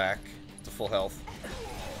Tifa back to full health.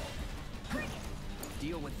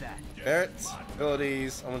 Deal with that. Barrett,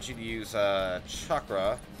 abilities. I want you to use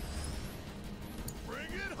Chakra. Bring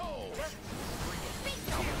it home!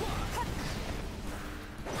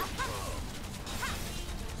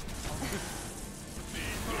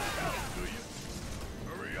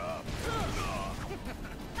 Hurry up!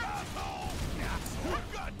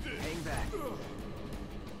 Hang back.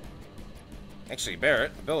 Actually,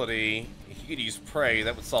 Barrett, ability. If you could use Prey,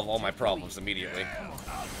 that would solve all my problems immediately.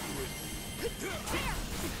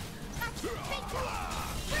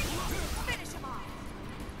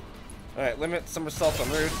 Alright, limit somersault on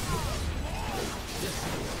Rude.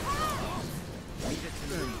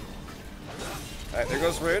 Alright, there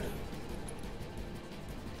goes Rude.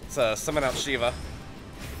 Let's summon out Shiva.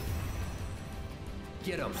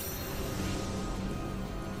 Get him.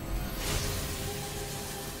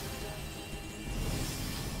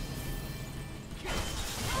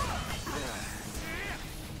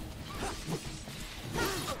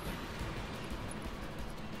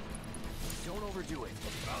 Don't overdo it.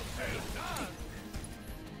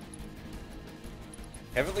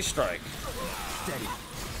 Heavenly Strike. Steady.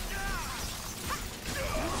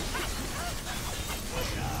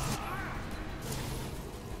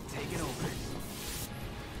 Take it over.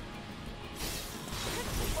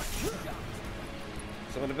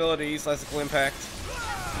 Summon abilities, Classical Impact.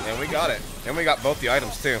 And we got it. And we got both the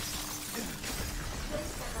items too.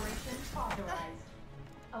 Separation authorized.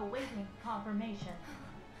 Awaiting confirmation.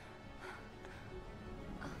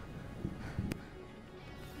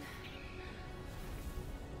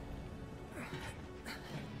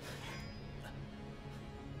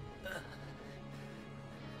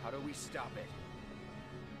 we stop it?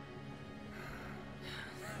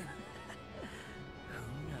 Who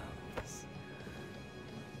knows?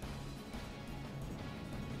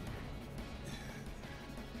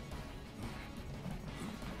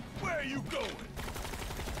 Where are you going?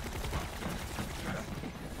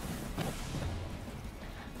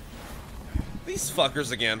 These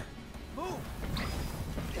fuckers again. Move!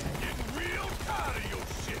 Getting real tired of your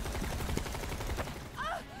shit.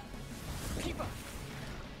 Keep up.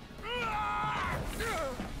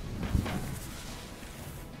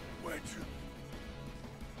 Where'd you?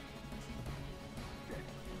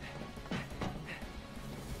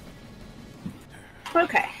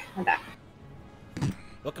 Okay, I'm back.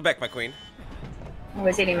 Welcome back, my queen. I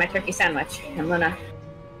was eating my turkey sandwich, and Luna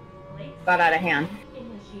got out of hand.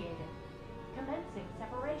 Initiated. Commencing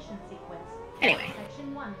separation sequence. Anyway.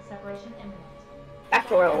 Section 1, separation imminent. Back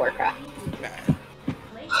to World of Warcraft.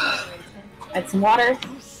 Late separation. Add some water.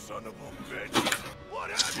 You son of a bitch! What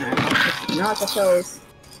happened? Now it's the fills.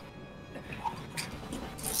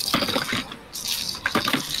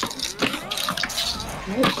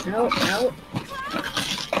 No.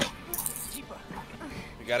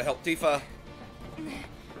 We gotta help Tifa.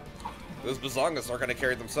 Those bazongas aren't gonna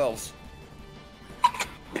carry themselves.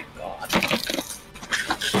 God.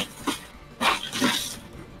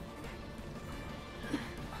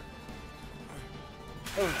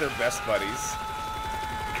 Those are their best buddies.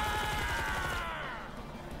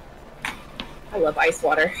 I love ice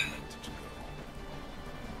water.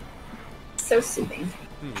 So soothing.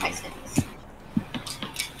 Ice goodness.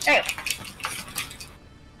 Anyway.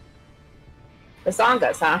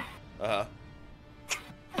 Bazongas, huh? Uh-huh.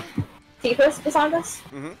 Tifa's bazongas?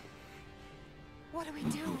 Mm-hmm. What do we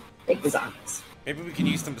do? Big bazongas. Maybe we can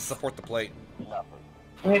use them to support the plate.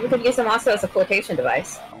 Maybe we could use them also as a flotation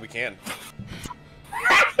device. We can.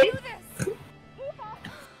 Do this!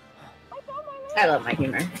 I love my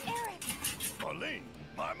humor. Marlene!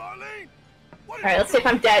 My Marlene! Alright, let's see if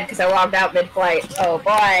I'm dead because I logged out mid-flight. Oh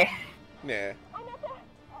boy. Yeah.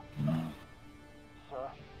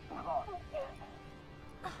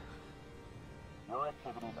 Your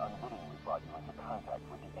activities unwittingly brought you into contact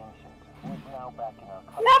with the Ancient, who is now back in our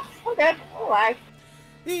country. Nope, I'm good. I'm alive.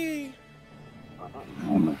 Eee.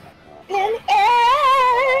 In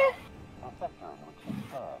air! The sector in which you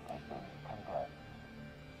stand has been condemned.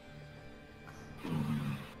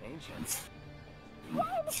 Ancient.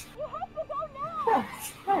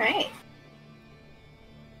 Alright.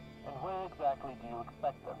 And where exactly do you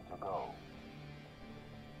expect them to go?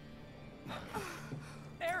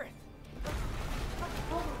 Aerith!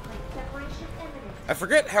 Overplate separation imminent. I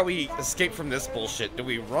forget how we escape from this bullshit. Do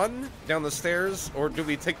we run down the stairs, or do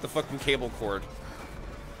we take the fucking cable cord?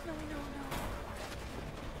 No.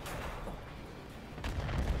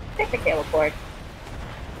 Take the cable cord.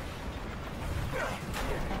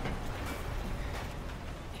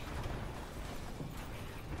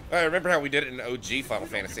 I remember how we did it in OG Final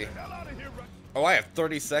Fantasy. Oh, I have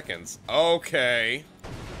 30 seconds. Okay.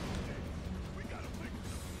 We gotta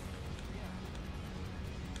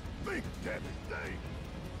think, damn it, think.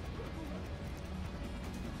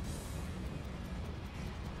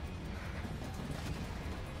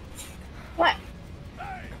 What?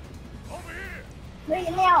 Hey! Over here! What are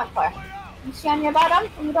you meowing for? You showing your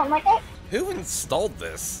bottom and you don't like it? Who installed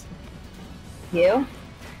this? You?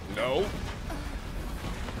 No.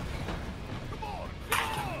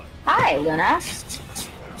 Hi, Luna.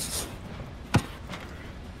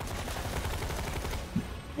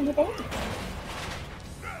 What are you doing?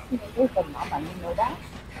 You're good, Mama. You know that?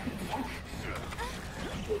 Yeah.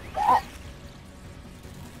 Do that.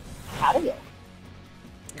 How do you?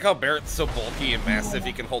 Look how Barrett's so bulky and massive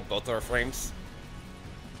he can hold both our frames.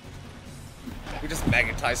 We just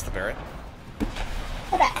magnetized the Barrett.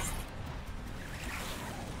 The best.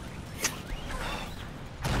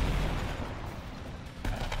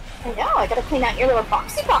 I know, I gotta clean out your little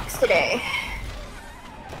boxy box today.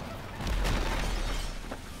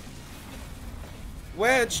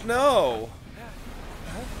 Wedge, no!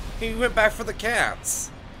 He went back for the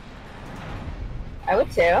cats. I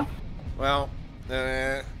would too. Well,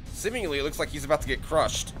 seemingly it looks like he's about to get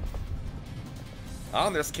crushed. Oh,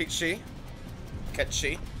 and there's Kate Shee. Kate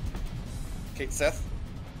Shee. Kate Seth.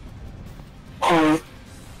 Oh.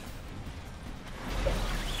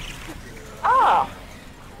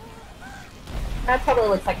 That probably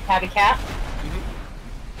looks like a tabby cat.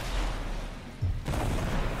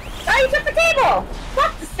 Oh, you took the table!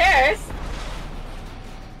 Fuck the stairs!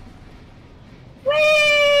 Whee!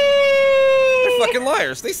 They're fucking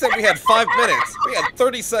liars. They said we had 5 minutes. We had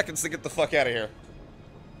 30 seconds to get the fuck out of here.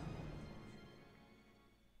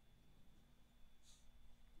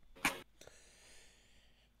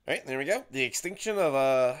 Alright, there we go. The extinction of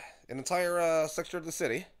an entire sector of the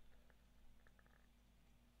city.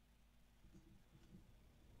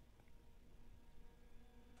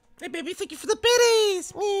 Hey, baby, thank you for the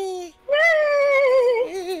biddies! Yay!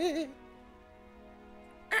 Hey!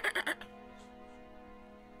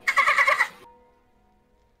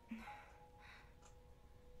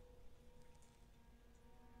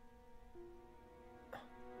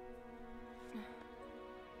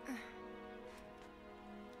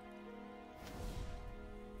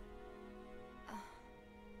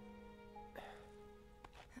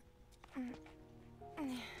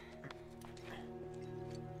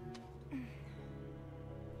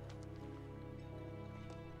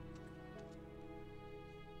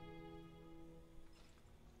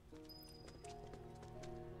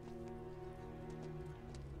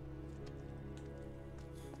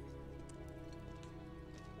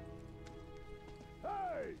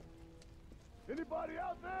 Anybody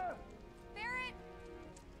out there? Barrett!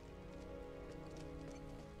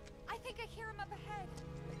 I think I hear him up ahead.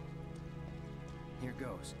 Here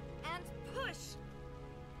goes. And push!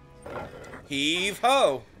 Heave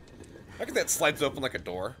ho! Look at that slides open like a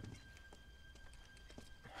door.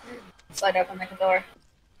 Slide open like a door.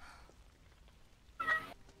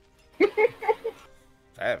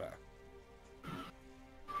 Forever.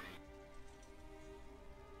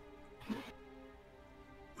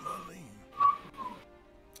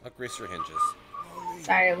 I'll grease your hinges.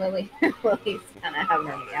 Sorry, Lily. Lily's kind of having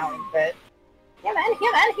her meowing, but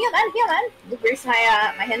human. You grease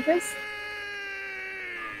my my hinges,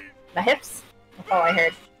 my hips. That's all I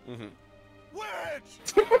heard. Wedge!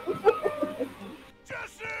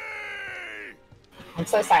 Jesse! I'm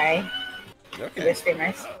so sorry. Okay. You're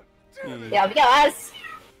screamers. Yeah, because.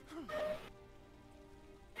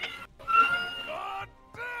 God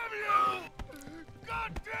damn you!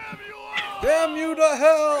 God damn you all! Damn you to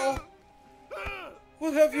hell!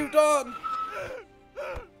 What have you done?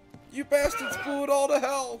 You bastards blew it all to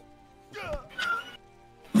hell!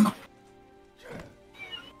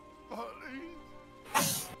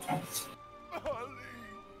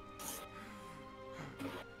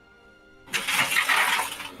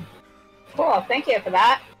 Cool, thank you for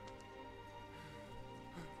that.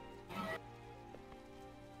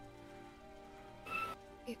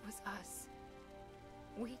 It was us.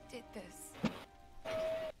 We did this.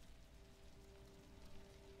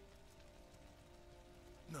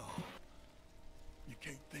 No, you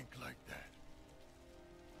can't think like that.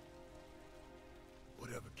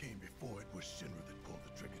 Whatever came before it was Shinra that pulled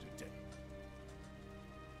the trigger today.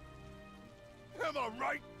 Am I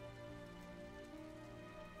right?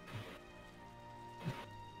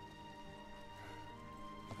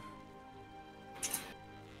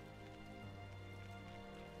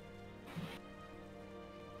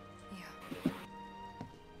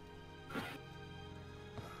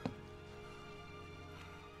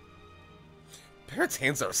 Barrett's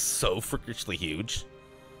hands are so freakishly huge.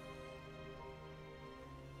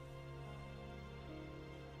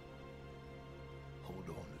 Hold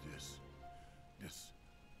on to this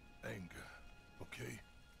anger, okay?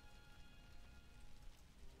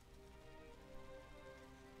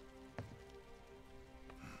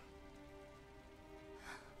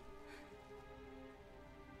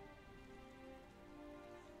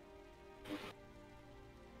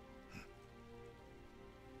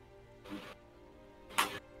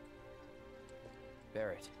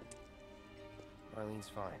 Barrett. Marlene's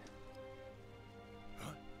fine.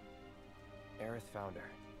 Huh? Aerith found her.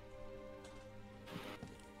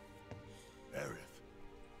 Aerith.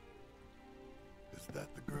 Is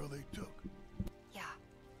that the girl they took? Yeah.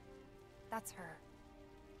 That's her.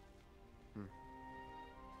 What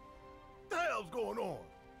the hell's going on?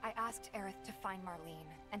 I asked Aerith to find Marlene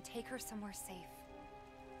and take her somewhere safe.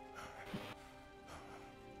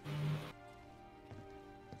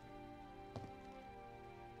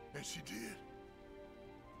 And she did?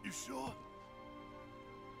 You sure?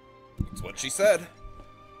 That's what she said.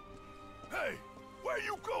 Hey, where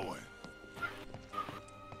you going?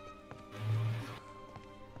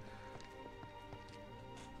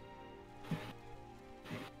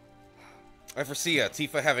 I foresee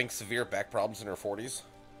Tifa having severe back problems in her 40s.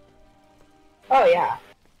 Oh yeah.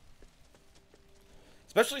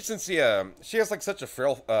 Especially since she has like such a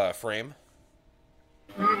frail frame.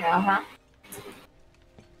 Uh-huh.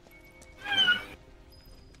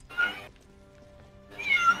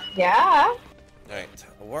 Yeah. Alright,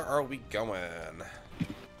 where are we going?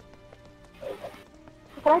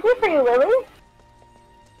 What can I do for you, Lily?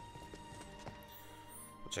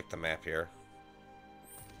 We'll check the map here.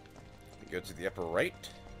 We go to the upper right.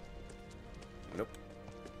 Nope.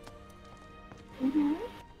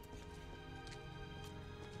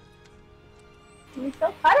 He's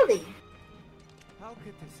so cuddly. How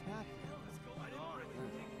could this happen?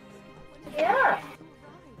 Yeah.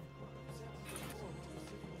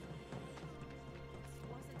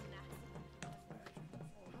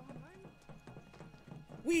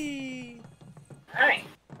 Whee! Alright.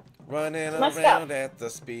 Running Let's around go. at the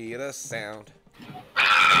speed of sound.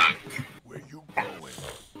 Where you going?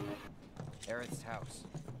 Aerith's house.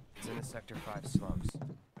 It's in the Sector 5 slums.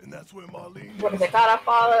 And that's where Marlene What is it? Gotta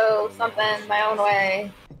follow something my own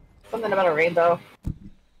way. Something about a rainbow.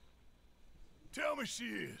 Tell me she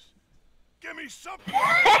is. Give me something.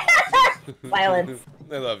 Silence.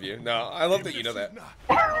 I love you. No, I love that you know that.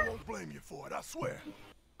 I won't blame you for it, I swear.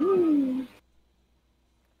 Who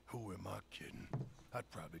am I kidding? I'd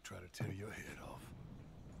probably try to tear your head off.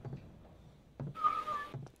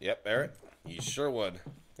 Yep, Barrett. You sure would.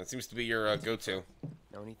 That seems to be your go-to.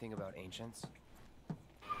 Know anything about ancients?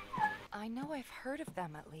 I know I've heard of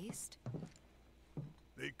them at least.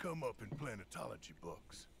 They come up in planetology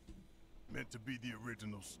books. Meant to be the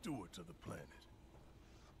original stewards of the planet.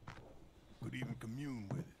 Could even commune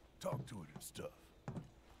with it, talk to it and stuff.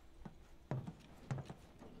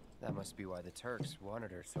 That must be why the Turks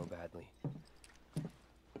wanted her so badly.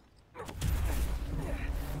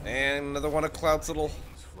 And another one of Cloud's little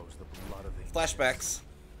Flows the blood of the flashbacks.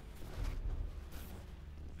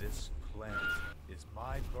 This planet is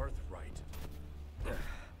my birthright.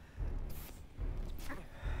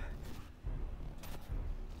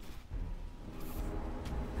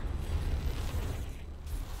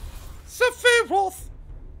 Sephiroth!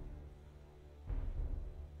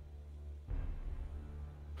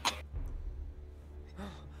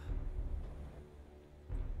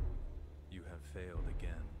 You have failed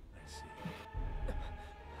again, I see.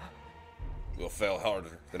 We'll fail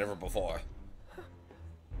harder than ever before.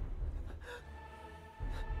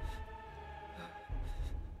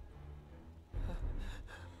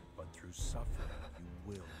 But through suffering, you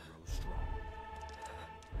will grow strong.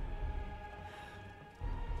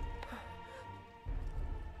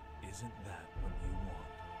 Isn't that what you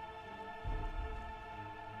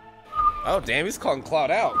want? Oh, damn, he's calling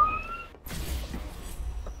Cloud out.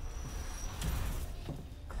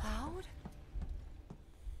 Cloud?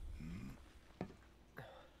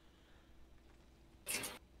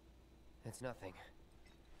 It's nothing.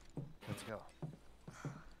 Let's go.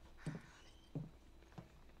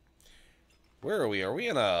 Where are we? Are we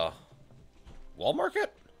in a wall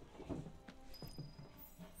market?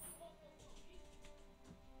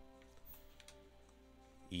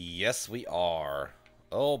 Yes, we are.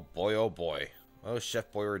 Oh boy, oh boy. Oh, Chef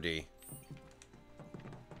Boyardee. It's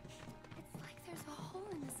like there's a hole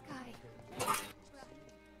in the sky.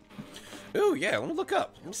 Ooh, yeah, let me look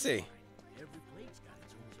up. Let me see.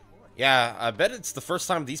 Yeah, I bet it's the first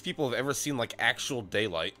time these people have ever seen, like, actual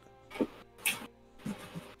daylight.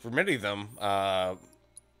 For many of them,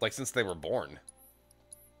 like, since they were born.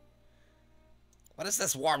 What is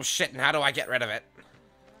this warm shit, and how do I get rid of it?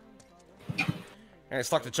 Alright, let's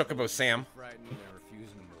talk to Chocobo Sam.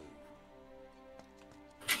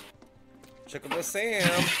 Chocobo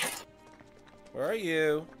Sam! Where are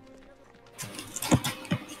you?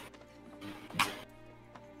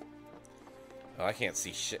 Oh, I can't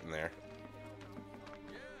see shit in there.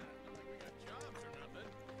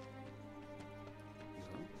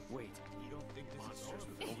 Wait, you don't think monsters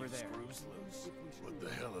over there? What the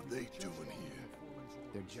hell are they doing here?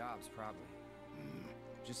 Their jobs, probably.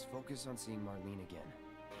 Just focus on seeing Marlene again.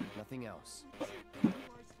 Nothing else.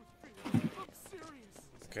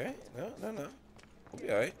 Okay, no. We'll be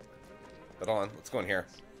alright. But hold on, let's go in here.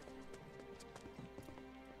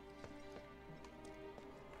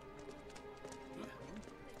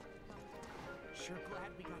 Sure glad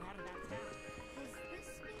we got out of that town.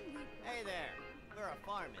 Hey there. We're a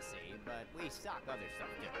pharmacy, but we stock other stuff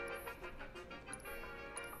too.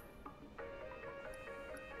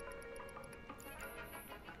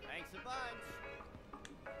 Thanks a bunch.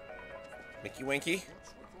 Mickey Winky.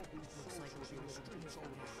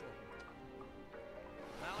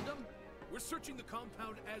 Found him? We're searching the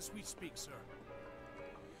compound as we speak, sir.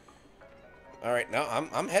 Alright, no,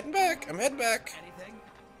 I'm heading back. I'm heading back. Anything?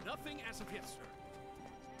 Nothing as of yet, sir.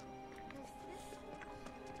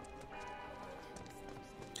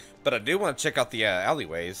 But I do want to check out the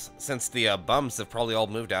alleyways, since the bums have probably all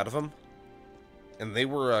moved out of them. And they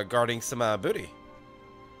were guarding some booty.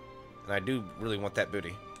 And I do really want that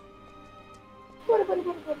booty.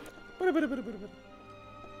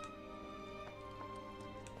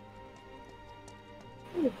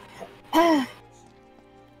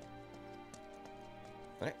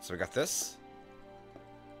 Alright, so we got this.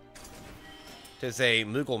 It is a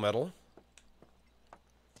Moogle medal.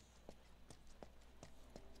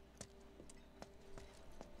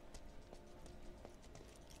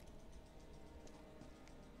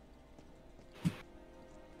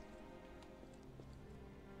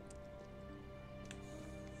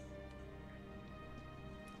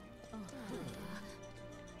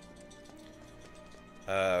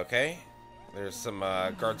 Okay. There's some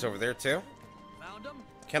guards over there too. Found them?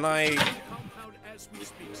 Can I? Compound as we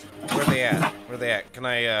speak. Where are they at? Where are they at? Can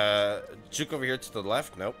I juke over here to the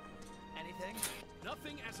left? Nope. Anything?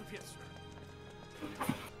 Nothing as of yet, sir.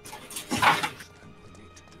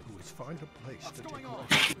 Who is find a place What's to going take on?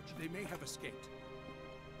 refuge. They may have escaped.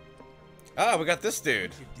 Ah, we got this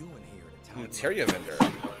dude. What you doing here at a time Materia vendor.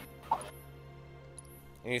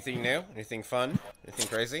 Anything new? Anything fun? Anything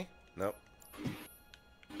crazy? Nope.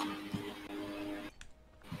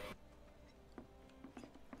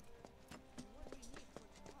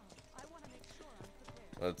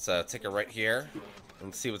 Let's take a right here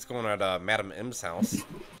and see what's going on at Madam M's house. Are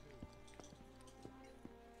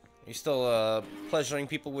you still pleasuring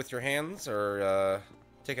people with your hands, or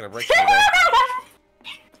taking a break for the day?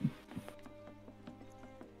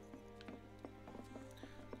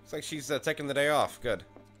 Looks like she's taking the day off. Good.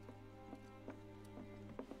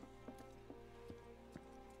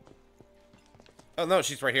 Oh no,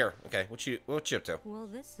 she's right here. Okay, what you up to? Well,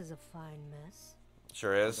 this is a fine mess.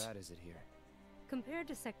 Sure is. How bad is it here? Compared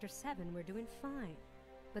to Sector 7, we're doing fine.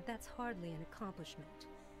 But that's hardly an accomplishment.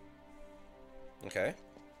 Okay.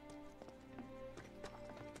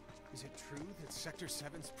 Is it true that Sector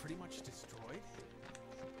 7's pretty much destroyed?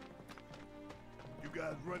 You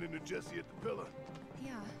guys run into Jesse at the pillar?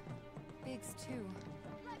 Yeah. Biggs, too.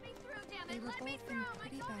 Let me through, damn They it! were Let me both through! in My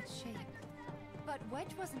pretty bad daughter's shape. sick. But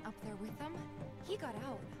Wedge wasn't up there with them. He got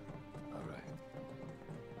out. All right.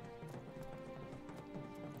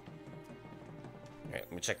 Alright,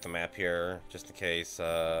 let me check the map here, just in case,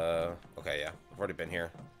 okay, yeah, I've already been here.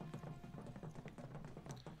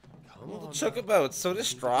 Come on. Chocobo, it's so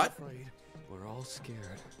distraught. We're all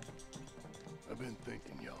scared. I've been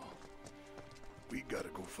thinking, y'all. We gotta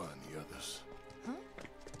go find the others. Huh?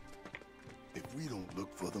 If we don't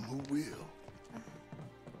look for them, who will?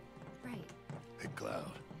 Right. Hey,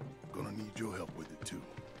 Cloud, gonna need your help with it, too.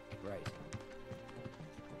 Right.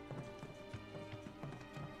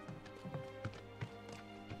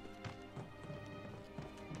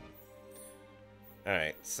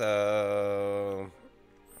 Alright, so...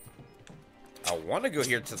 I want to go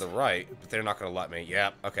here to the right, but they're not going to let me.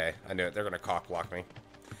 Yep, okay, I knew it. They're going to cock block me.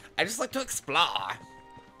 I just like to explore.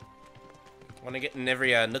 Want to get in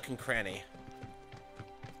every nook and cranny.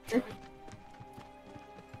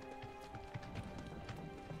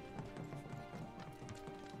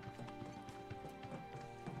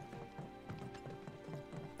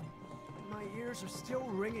 My ears are still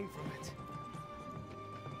ringing from it.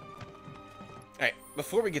 Alright,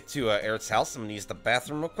 before we get to Eric's house, I'm going to use the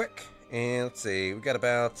bathroom real quick. And let's see, we've got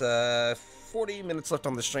about 40 minutes left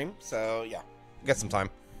on the stream, so yeah, we got some time.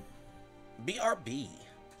 BRB.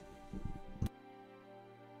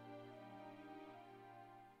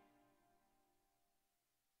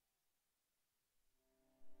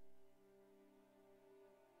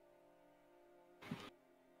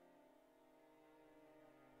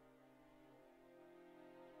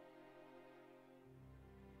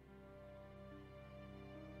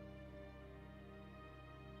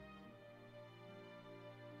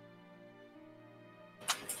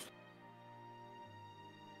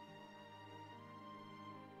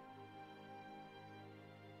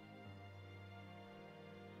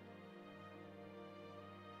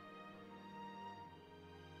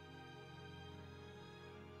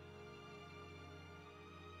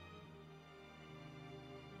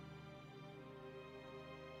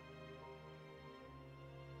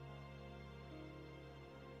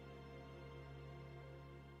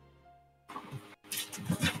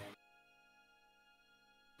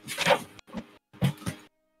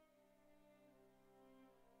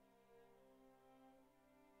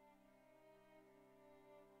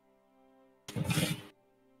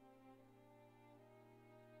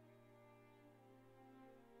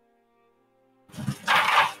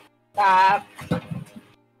 Stop.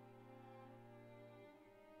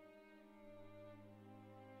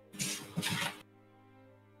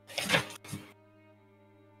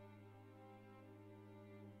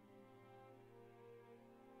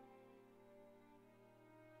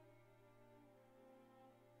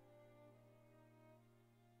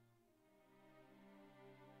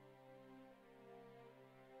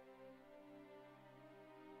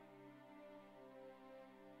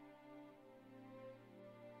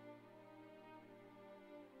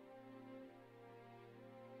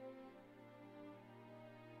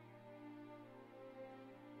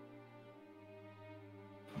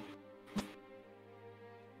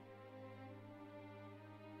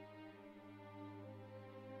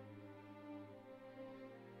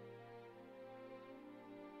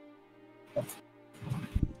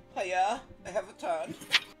 Hiya, I have a turn.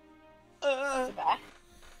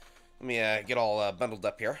 Let me get all bundled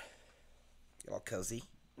up here. Get all cozy.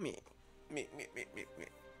 Me.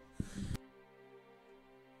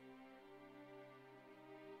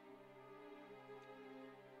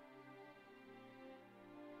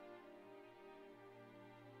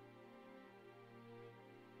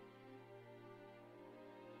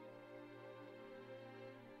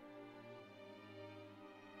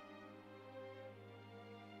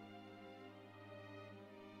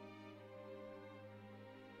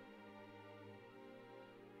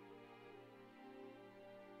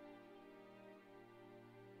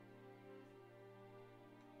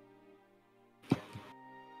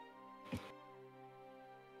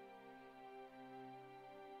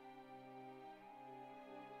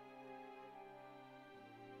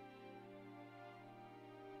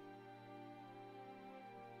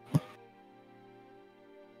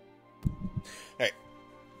 Hey,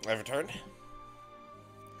 I've returned.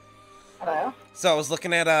 Hello. So I was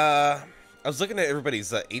looking at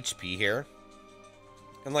everybody's HP here,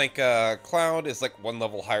 and like Cloud is like 1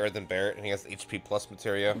 level higher than Barrett, and he has HP plus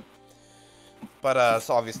materia. But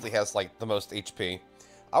so obviously has like the most HP.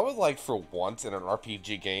 I would like for once in an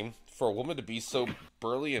RPG game for a woman to be so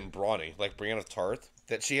burly and brawny, like Brianna Tarth,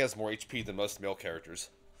 that she has more HP than most male characters.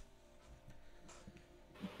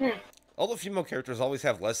 All the female characters always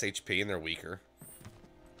have less HP and they're weaker.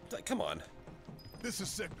 Like, come on. This is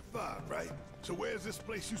Sector 5, right? So where's this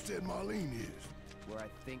place you said Marlene is? Where I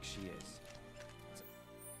think she is. It's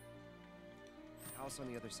a house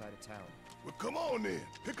on the other side of town. Well, come on then.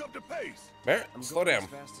 Pick up the pace. Barrett, I'm slow going down. as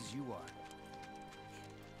fast as you are.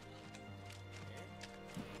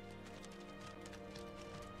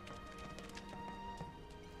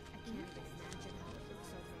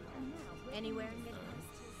 Anywhere in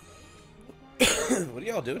What are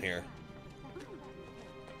y'all doing here?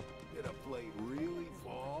 Did a plate really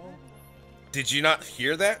fall? Did you not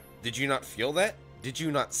hear that? Did you not feel that? Did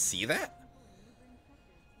you not see that?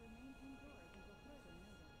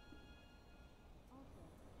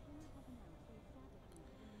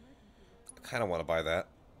 I kind of want to buy that.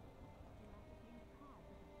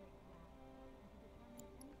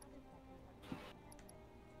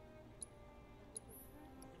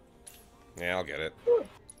 Yeah, I'll get it.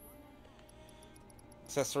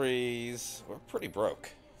 Accessories. We're pretty broke.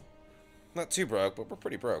 Not too broke, but we're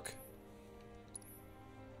pretty broke.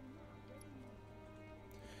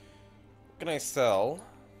 What can I sell?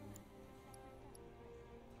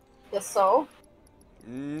 Your soul?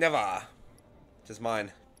 Never. Just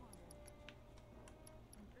mine.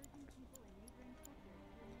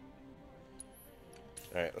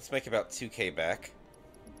 Alright, let's make about 2K back.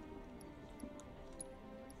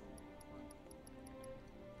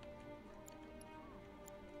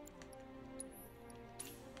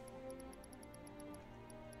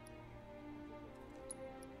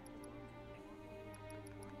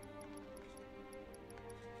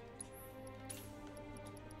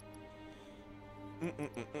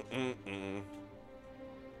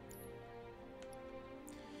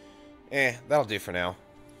 That'll do for now.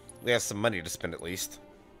 We have some money to spend at least.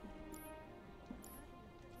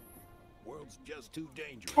 World's just too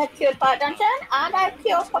dangerous. I killed for dungeon and I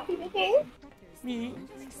killed for PvP.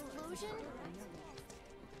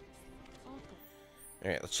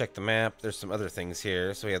 Alright, let's check the map. There's some other things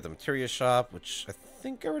here. So we have the materia shop, which I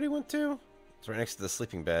think I already went to. It's right next to the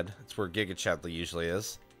sleeping bed. It's where Giga Chadley usually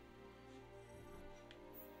is.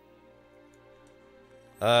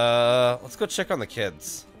 Let's go check on the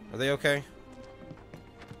kids. Are they okay?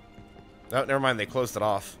 Oh, never mind. They closed it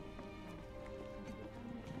off.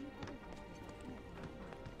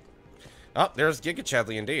 Oh, there's Giga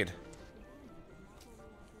Chadley indeed.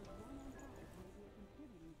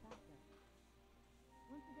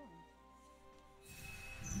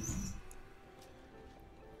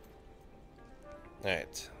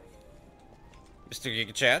 Alright. Mr.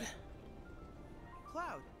 Giga Chad?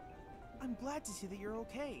 Cloud, I'm glad to see that you're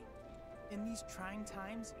okay. In these trying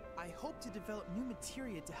times, I hope to develop new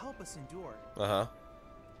materia to help us endure. Uh-huh.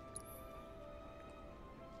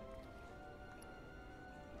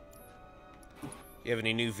 You have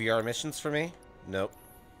any new VR missions for me? Nope.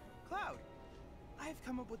 Cloud, I've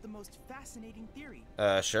come up with the most fascinating theory.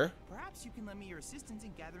 Sure. Perhaps you can lend me your assistance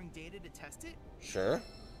in gathering data to test it? Sure.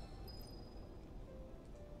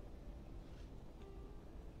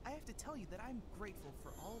 I have to tell you that I'm grateful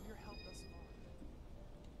for all of your help thus far.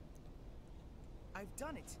 I've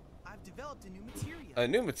done it. I've developed a new materia. A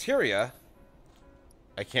new materia?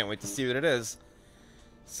 I can't wait to see what it is.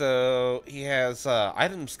 So, he has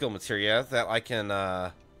item skill materia that I can,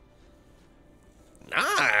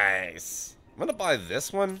 Nice! I'm gonna buy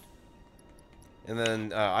this one. And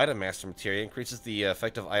then Item Master Materia increases the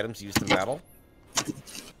effect of items used in battle.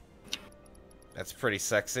 That's pretty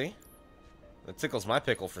sexy. That tickles my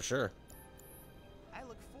pickle for sure. I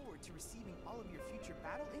look forward to receiving all of your future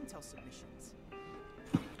battle intel submissions.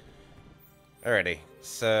 Alrighty,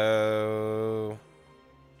 so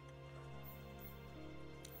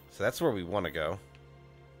that's where we want to go.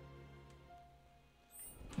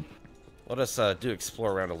 Let us do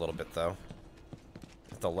explore around a little bit, though.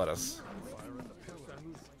 If they'll let us.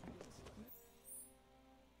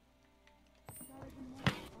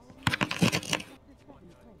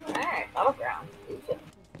 Alright, battleground.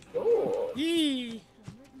 Ooh. Yee!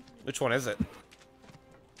 Which one is it?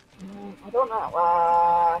 I don't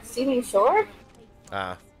know. Seeming shore?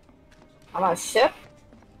 Ah. I'm on a ship.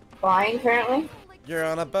 Flying currently. You're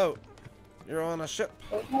on a boat. You're on a ship.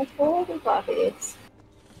 With my golden pockets.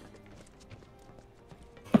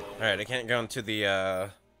 Alright, I can't go into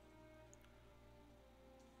the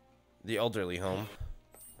elderly home.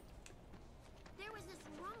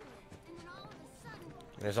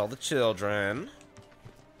 There's all the children.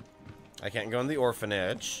 I can't go in the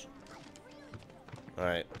orphanage.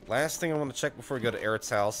 Alright, last thing I want to check before we go to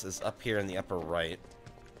Eric's house is up here in the upper right.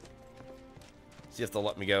 See if they'll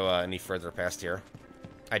let me go any further past here.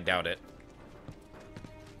 I doubt it.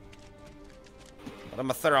 But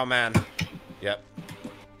I'm a thorough man. Yep.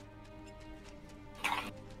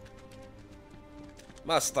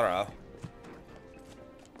 Must thorough.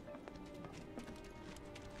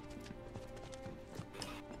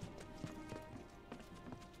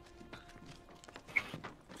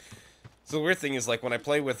 So the weird thing is, like, when I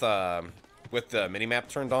play with the minimap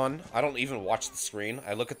turned on, I don't even watch the screen.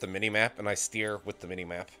 I look at the minimap and I steer with the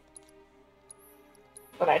minimap.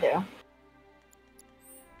 What I do.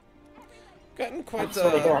 Gotten quite I'm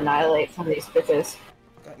ready to annihilate some of these bitches.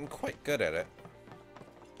 Gotten quite good at it.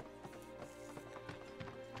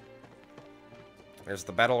 There's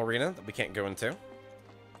the battle arena that we can't go into.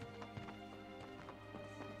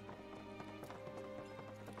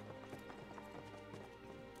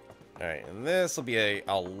 Alright, and this will be a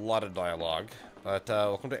lot of dialogue. But,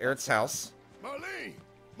 welcome to Eric's house. Marlene!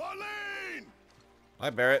 Marlene! Hi,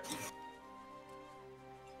 Barrett.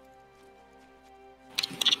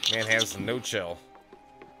 Man has no chill.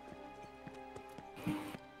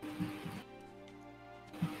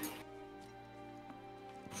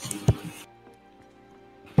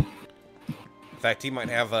 In fact, he might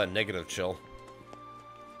have a negative chill.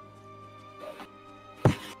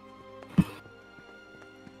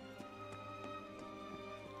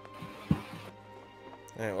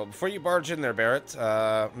 Alright, well, before you barge in there, Barrett,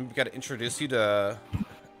 we've got to introduce you to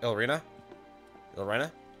Elrina.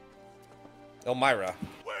 Elrina? Elmira.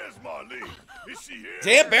 Where's Marlene? Is she here?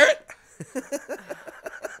 Damn, Barrett!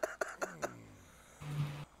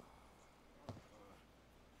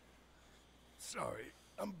 Sorry,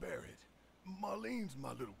 I'm Barrett. Marlene's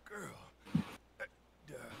my little girl.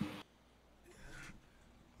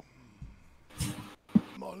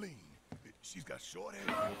 Marlene, she's got short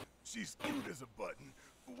hair. She's cute as a button,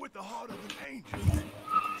 with the heart of an angel.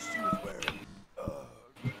 She was wearing,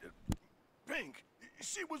 pink.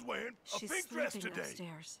 She was wearing a She's pink dress sleeping today.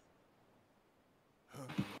 upstairs.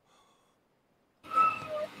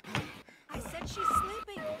 I said she's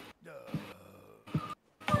sleeping.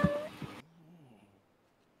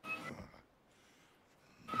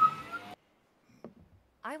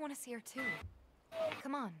 I want to see her too.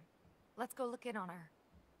 Come on, let's go look in on her.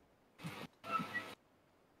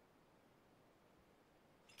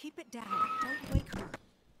 Keep it down. Don't wake her.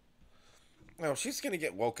 Oh, she's gonna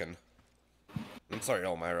get woken. I'm sorry,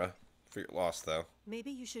 Elmira, for your loss, though.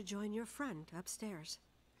 Maybe you should join your friend upstairs.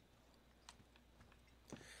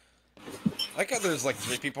 I like how there's like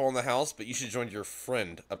 3 people in the house, but you should join your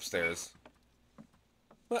friend upstairs.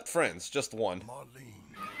 Not friends, just one.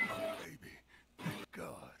 Marlene, my baby. Thank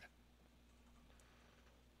God.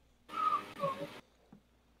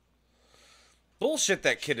 Bullshit,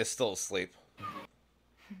 that kid is still asleep.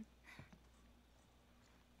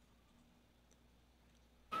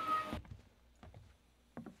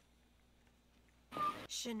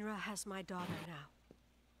 Shinra has my daughter now.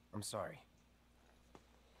 I'm sorry.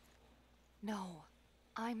 No,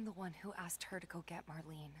 I'm the one who asked her to go get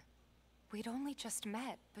Marlene. We'd only just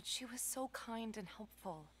met, but she was so kind and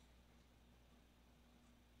helpful.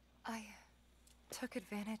 I took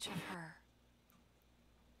advantage of her.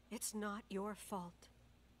 It's not your fault.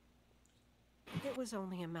 It was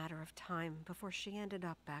only a matter of time before she ended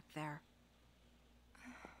up back there.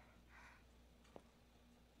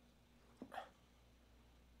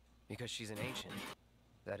 Because she's an ancient.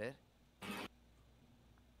 That it?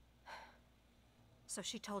 So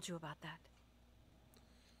she told you about that?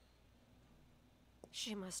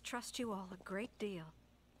 She must trust you all a great deal.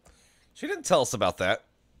 She didn't tell us about that.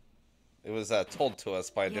 It was told to us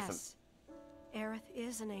by a different Aerith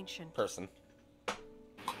is an ancient person.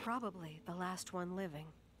 Probably the last one living.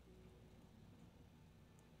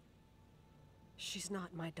 She's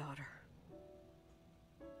not my daughter.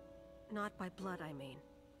 Not by blood, I mean.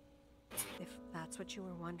 If that's what you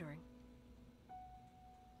were wondering.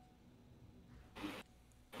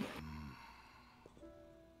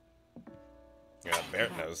 Yeah,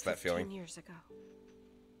 Barrett knows that feeling. 10 years ago.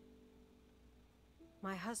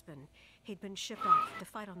 My husband, he'd been shipped off to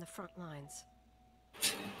fight on the front lines.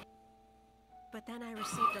 But then I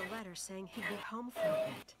received a letter saying he'd be home for a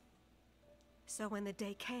bit. So when the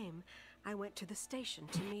day came, I went to the station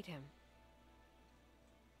to meet him.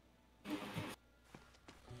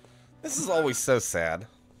 This is always so sad.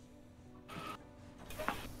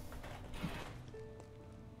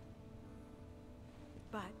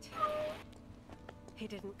 But he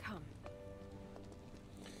didn't come.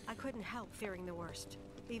 I couldn't help fearing the worst,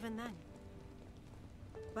 even then.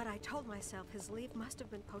 But I told myself his leave must have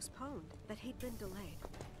been postponed, that he'd been delayed.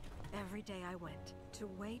 Every day I went, to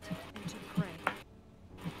wait and to pray.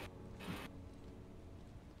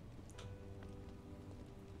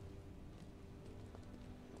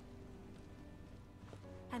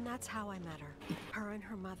 And that's how I met her and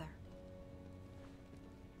her mother.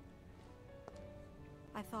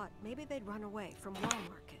 I thought maybe they'd run away from Wall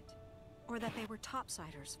Market, or that they were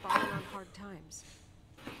topsiders falling on hard times.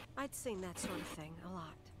 I'd seen that sort of thing a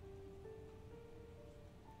lot.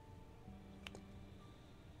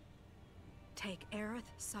 Take Aerith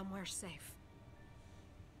somewhere safe.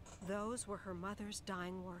 Those were her mother's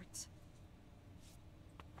dying words.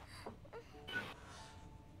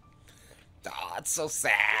 Oh, it's so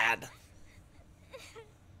sad.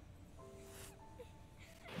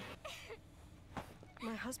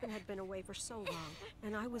 My husband had been away for so long,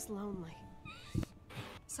 and I was lonely.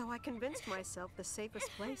 So I convinced myself the safest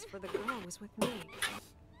place for the girl was with me.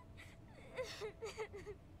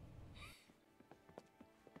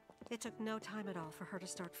 It took no time at all for her to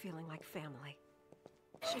start feeling like family.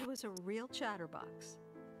 She was a real chatterbox.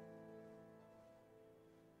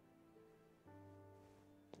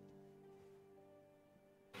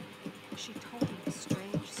 She told me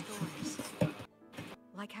strange stories.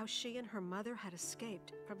 Like how she and her mother had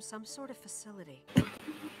escaped from some sort of facility.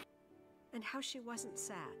 And how she wasn't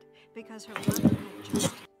sad because her mother had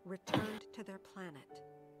just returned to their planet.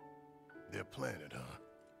 Their planet, huh?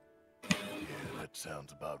 Yeah, that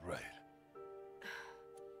sounds about right.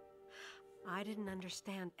 I didn't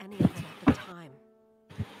understand any of it at the time.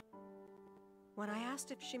 When I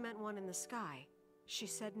asked if she meant one in the sky, she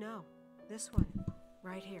said no. This one,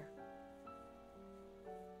 right here.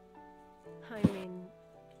 I mean,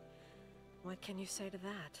 what can you say to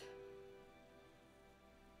that?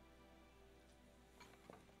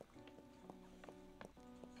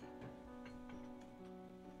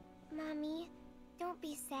 Mommy, don't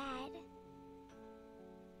be sad.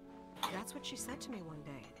 That's what she said to me one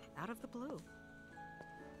day, out of the blue.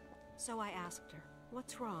 So I asked her,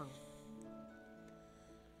 what's wrong?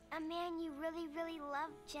 A man you really, really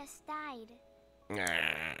loved just died. He's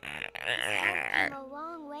come a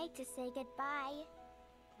long way to say goodbye.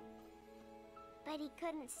 But he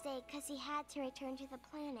couldn't stay because he had to return to the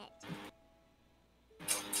planet.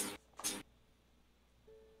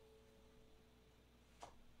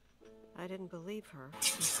 I didn't believe her,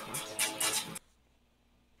 of course.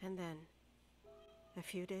 And then, a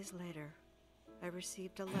few days later, I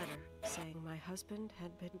received a letter saying my husband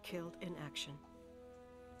had been killed in action.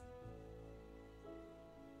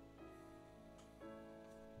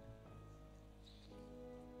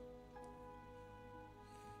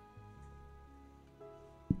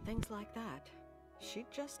 Things like that.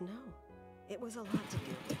 She'd just know. It was a lot to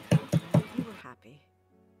do. And we were happy.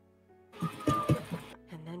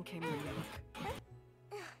 And then came the knock.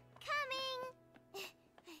 Coming!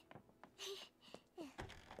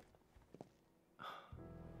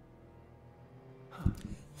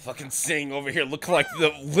 Fucking Sing over here looking like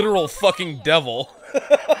the literal fucking devil.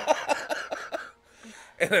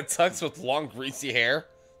 And a tux with long greasy hair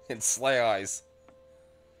and slay eyes.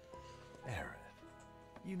 Aerith,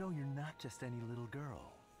 you know you're not just any little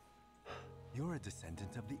girl. You're a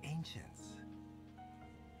descendant of the ancients.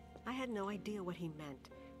 I had no idea what he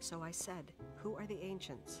meant, so I said, "Who are the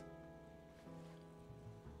ancients?"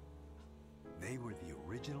 They were the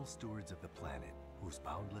original stewards of the planet, whose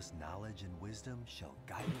boundless knowledge and wisdom shall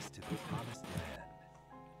guide us to the promised land.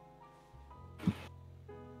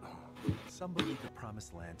 Some believe the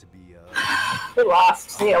promised land to be We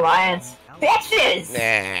lost the alliance. Bitches!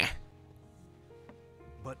 Nah.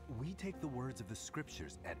 But we take the words of the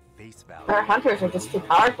scriptures at face value. Our hunters are just too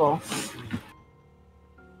powerful.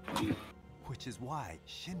 Which is why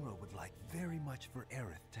Shinra would like very much for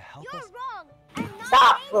Aerith to help You're us. wrong. I'm not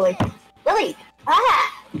Stop, Lily. Lily!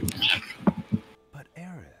 Ah! But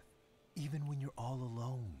Aerith, even when you're all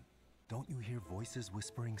alone, don't you hear voices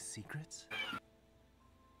whispering secrets?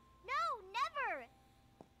 No, never.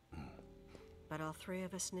 But all three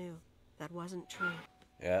of us knew that wasn't true.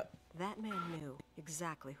 Yeah. That man knew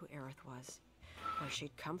exactly who Aerith was, where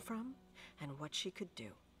she'd come from, and what she could do.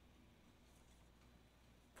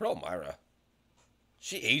 Poor Elmira.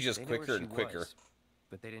 She ages They knew where quicker she and quicker. was,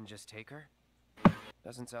 but they didn't just take her?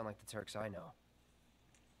 Doesn't sound like the Turks I know.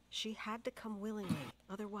 She had to come willingly,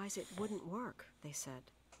 otherwise it wouldn't work, they said.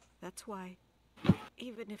 That's why,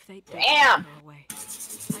 even if they did take her away,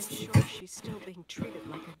 I'm sure she's still being treated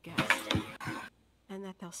like a guest. And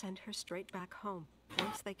that they'll send her straight back home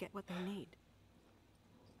once they get what they need.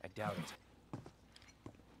 I doubt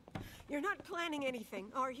it. You're not planning anything,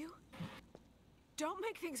 are you? Don't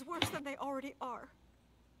make things worse than they already are.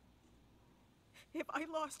 If I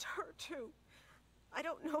lost her too, I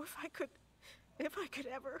don't know if I could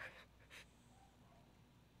ever.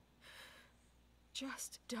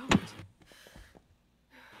 Just don't.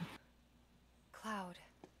 Cloud,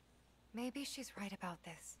 maybe she's right about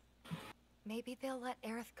this. Maybe they'll let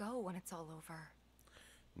Aerith go when it's all over.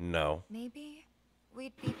 No. Maybe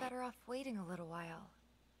we'd be better off waiting a little while.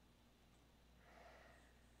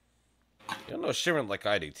 You don't know Shinra like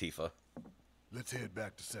I do, Tifa. Let's head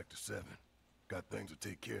back to Sector 7. Got things to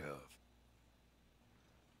take care of.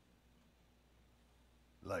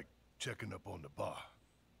 Like checking up on the bar.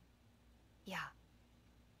 Yeah.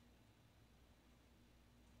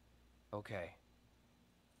 Okay.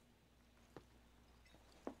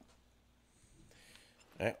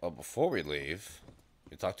 Alright, well, before we leave,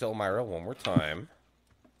 we talk to Elmira one more time.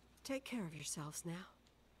 Take care of yourselves now.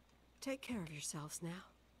 Take care of yourselves now.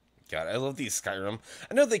 God, I love these Skyrim.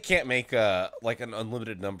 I know they can't make like an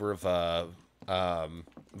unlimited number of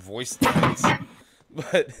voice lines,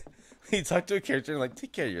 but you talk to a character and like,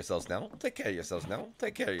 take care of yourselves now. Take care of yourselves now.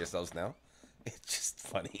 Take care of yourselves now. It's just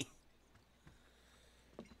funny.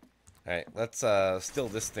 All right, let's steal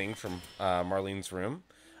this thing from Marlene's room.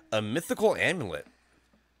 A mythical amulet.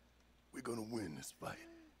 We're gonna win this fight.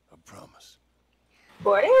 I promise.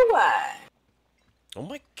 41. Oh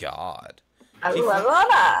my God. Tifa.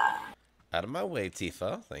 Out of my way,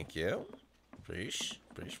 Tifa. Thank you. Preach.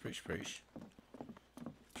 Preach, preach, preach.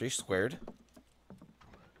 Preach squared.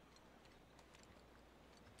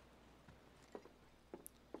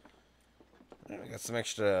 Alright, we got some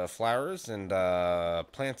extra flowers and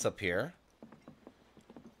plants up here.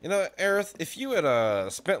 You know, Aerith, if you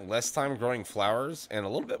had spent less time growing flowers and a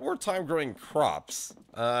little bit more time growing crops,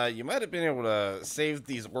 you might have been able to save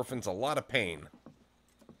these orphans a lot of pain.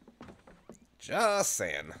 Just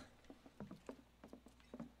saying.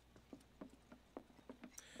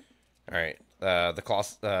 Alright, the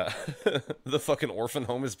cost, the fucking orphan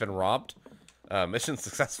home has been robbed. Mission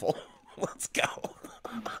successful. Let's go.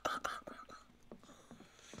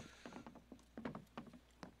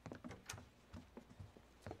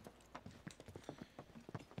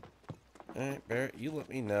 Alright, Barrett, you let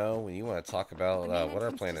me know when you want to talk about what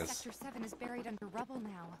our plan is. Sector 7 is buried under rubble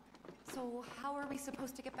now. So how are we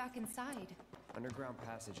supposed to get back inside? Underground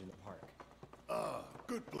passage in the park. Ah,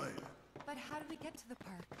 good plan. But how do we get to the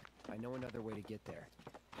park? I know another way to get there.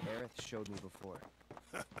 Aerith showed me before.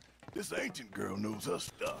 This ancient girl knows her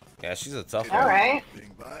stuff. Yeah, she's a tough one. Alright.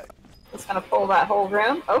 Just gonna pull that whole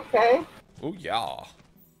room. Okay. Oh, yeah.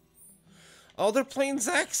 Oh, they're playing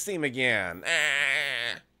Zach's theme again.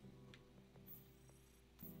 Ah.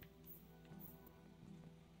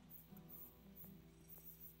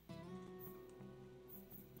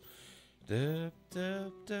 Dup,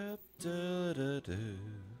 dup, dup, dup, dup, dup.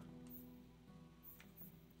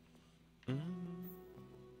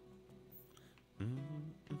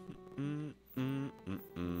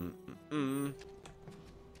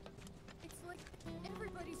 It's like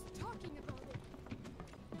everybody's talking about it.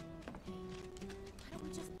 Why don't we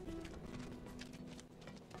just...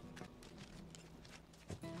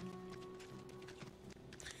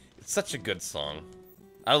 It's such a good song.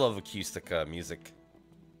 I love acoustic music.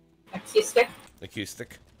 Acoustic?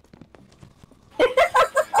 Acoustic.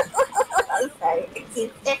 Sorry,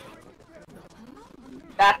 acoustic.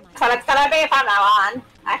 That's what it's gonna be from now on.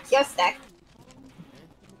 Acoustic.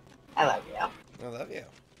 I love you. I love you.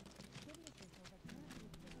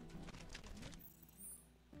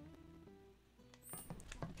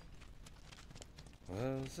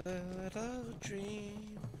 Was it a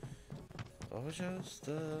dream or just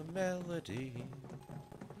a melody?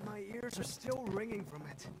 My ears are still ringing from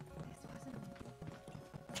it.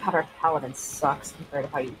 God, our paladin sucks compared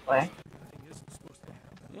to how you play.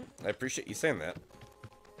 I appreciate you saying that.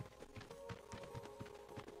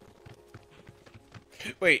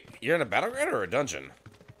 Wait, you're in a battleground or a dungeon?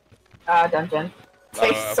 Dungeon.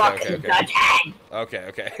 They suck in dungeon!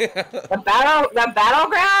 Okay. The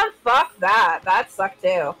battleground? Fuck that. That sucked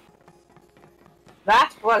too.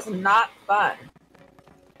 That was not fun.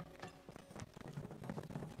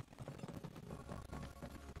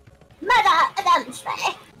 Mother,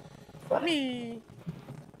 don't me.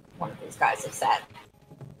 One of these guys have said.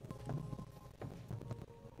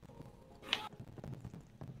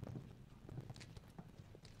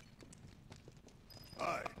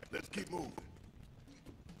 Alright, let's keep moving.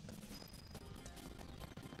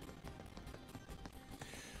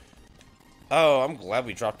 Oh, I'm glad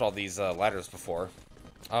we dropped all these ladders before.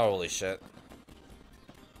 Holy shit.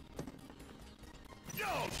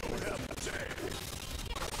 Y'all don't have a chance.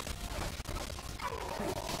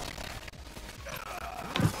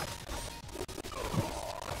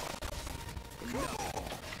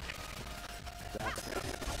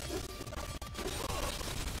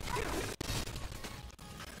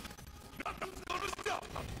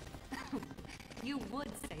 You would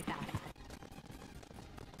say that.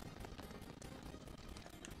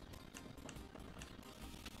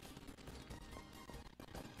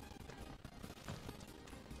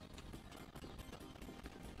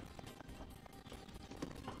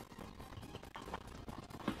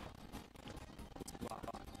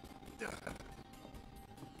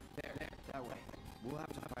 There, that way. We'll have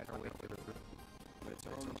to fight our way through, but it's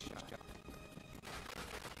our only shot.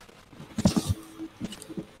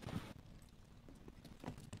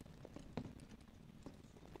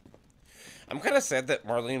 I'm kind of sad that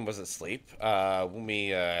Marlene was asleep when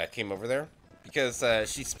we came over there, because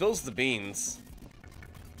she spills the beans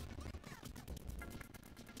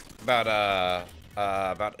about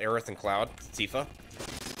Aerith and Cloud, Tifa.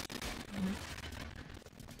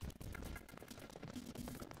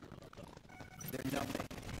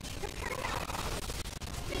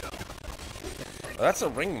 Oh, that's a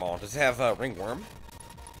ring maul. Does it have a ringworm?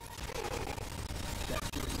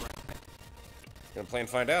 Gonna play and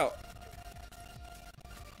find out.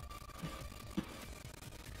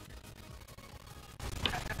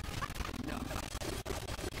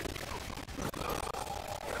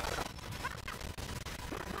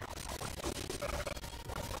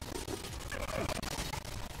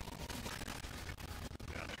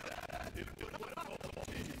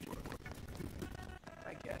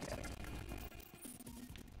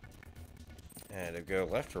 And to go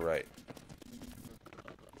left or right?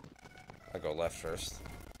 I'll go left first.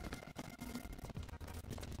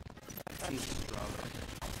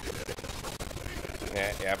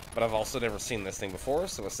 Yeah, but I've also never seen this thing before,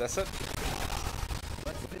 so assess it.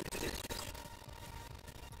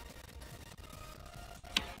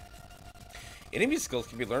 Enemy skills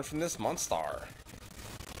can be learned from this monster.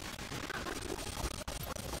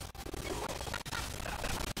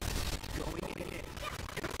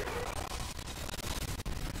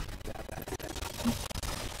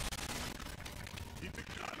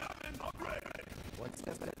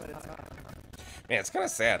 Man, it's kind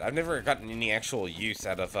of sad. I've never gotten any actual use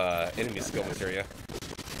out of enemy skill materia.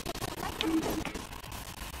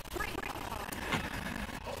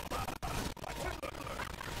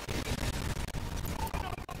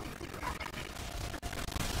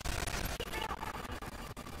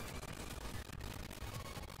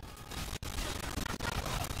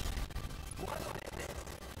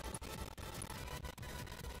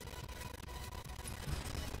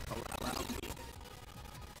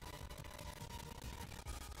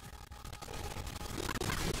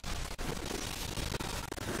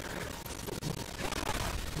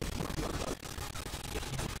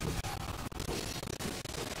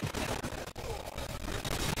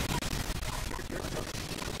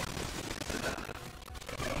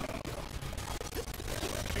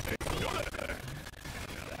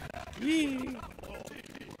 Yee.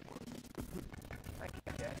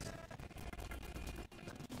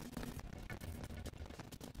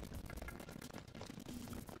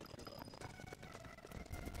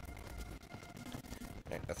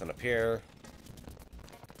 Right, nothing up here.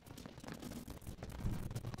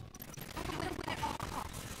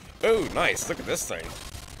 Oh, nice. Look at this thing.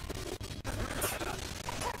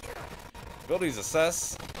 Abilities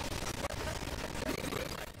assess.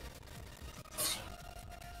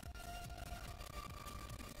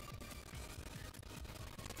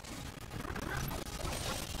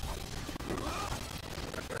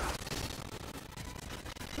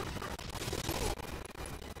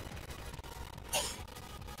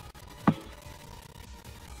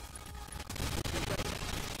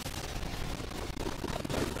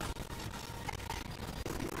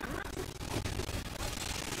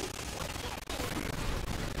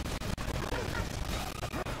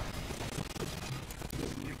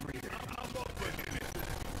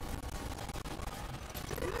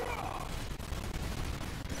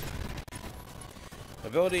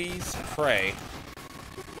 Abilities, pray.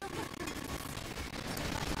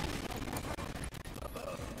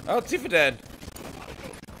 Oh, Tifa dead.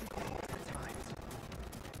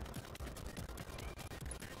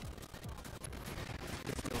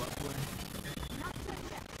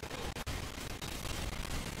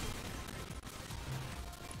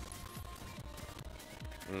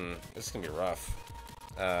 This is gonna be rough.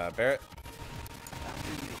 Barrett?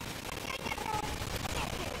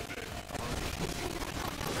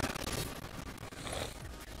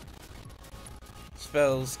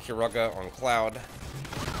 Spells, Kiraga on Cloud.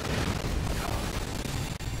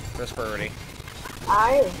 First priority.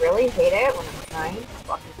 I really hate it when I'm trying to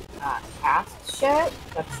fucking cast shit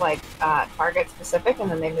that's like target specific and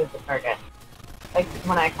then they move the target. Like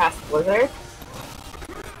when I cast Blizzard,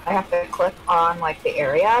 I have to click on like the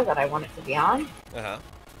area that I want it to be on. Uh-huh.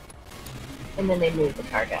 And then they move the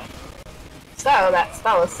target. So that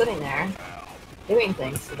spell is sitting there doing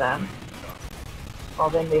things to them while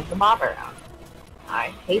they move the mob around. I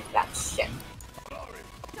hate that shit.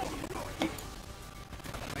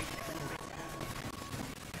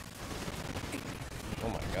 Oh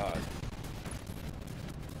my god.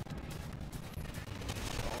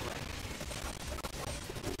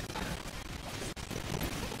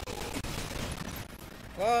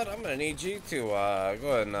 But I'm gonna need you to go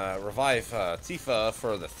ahead and revive Tifa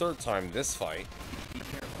for the third time this fight.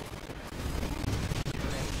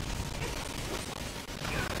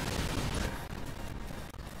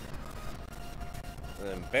 And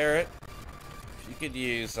then Barrett, if you could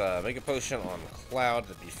use Mega Potion on Cloud,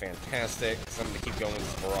 that'd be fantastic. So I'm gonna keep going with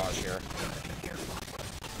this barrage here.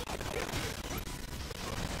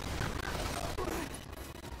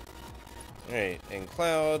 Alright, and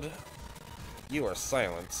Cloud, you are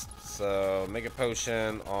silenced. So Mega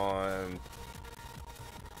Potion on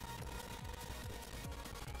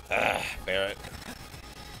Barrett.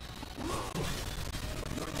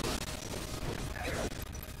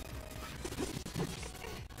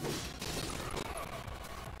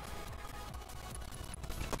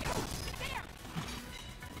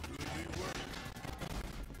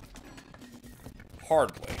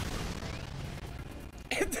 Hardly.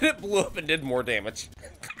 And then it blew up and did more damage.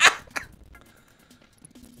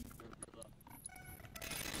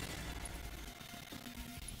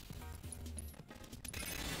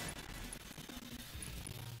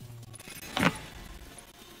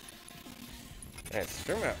 Alright,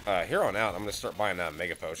 so here on out, I'm gonna start buying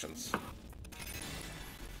Mega Potions.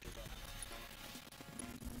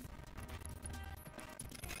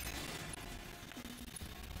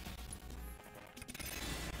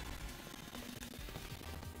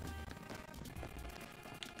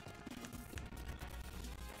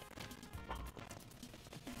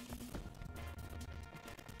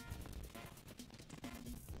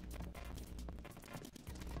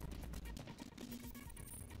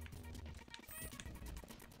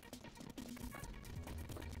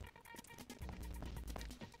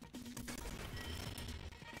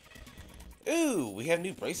 Ooh, we have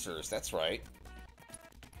new bracers, that's right.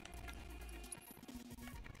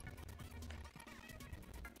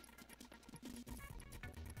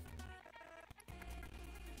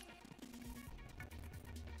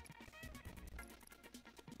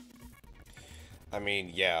 I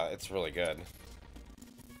mean, yeah, it's really good.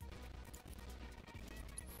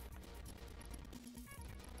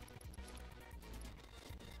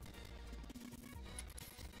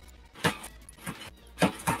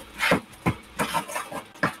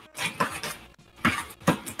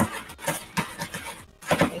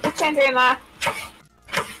 Chandrima.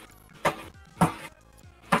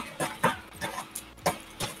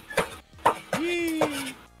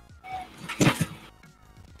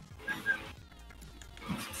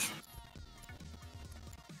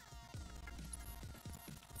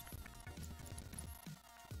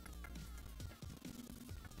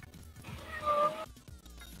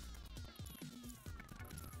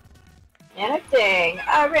 And a ding,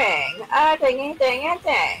 a ring, a ding, ding, a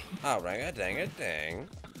ding. A ring, a ding, a ding.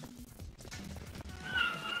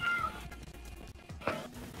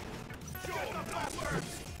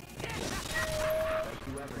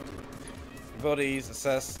 Abilities,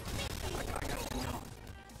 assess.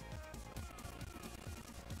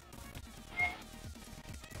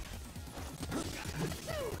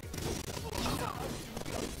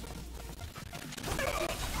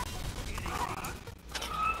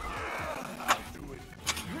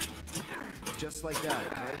 Just like that,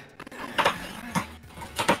 okay?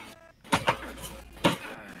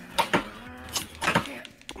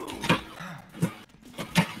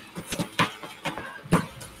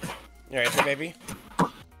 You alright there, baby?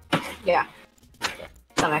 Yeah. Okay.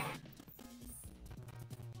 Stomach.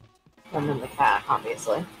 and then the cat,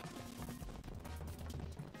 obviously.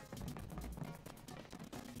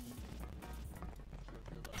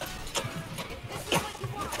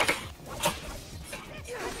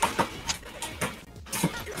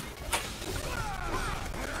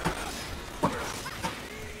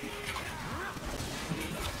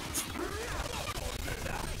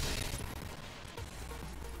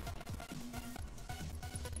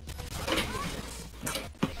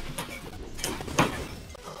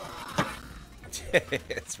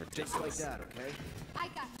 It's ridiculous. Just like that, okay? I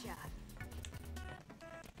gotcha.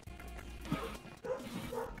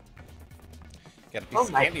 Got a piece Oh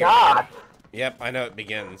of my candy god. over there. Yep, I know it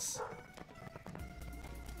begins.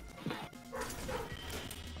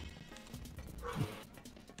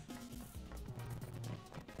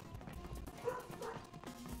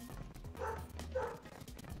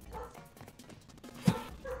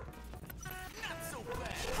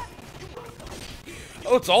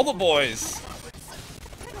 Oh, it's all the boys.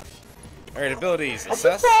 All right, abilities.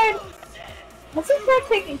 Assess. Has he tried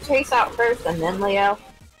taking Chase out first and then Leo?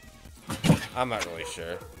 I'm not really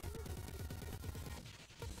sure.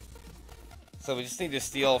 So we just need to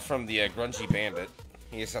steal from the grungy bandit.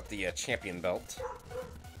 He's got the champion belt.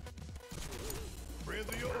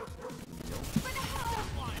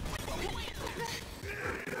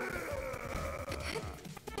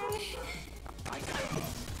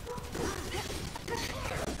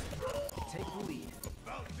 Take the lead.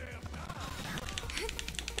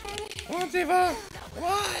 Come on, Tifa! Come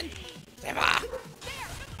on! Tifa!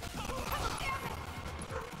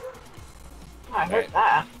 Oh, I heard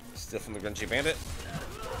that. Steal from the grungy bandit.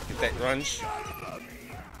 Get that grunge.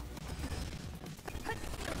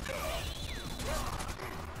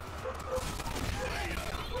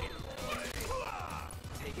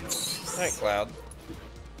 Alright, Cloud.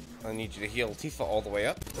 I need you to heal Tifa all the way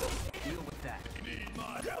up. Deal with that.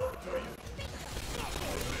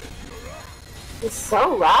 It's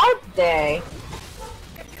so loud today.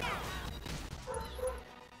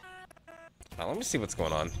 Oh, let me see what's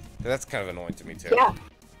going on. That's kind of annoying to me too. Yeah.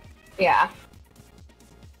 Yeah.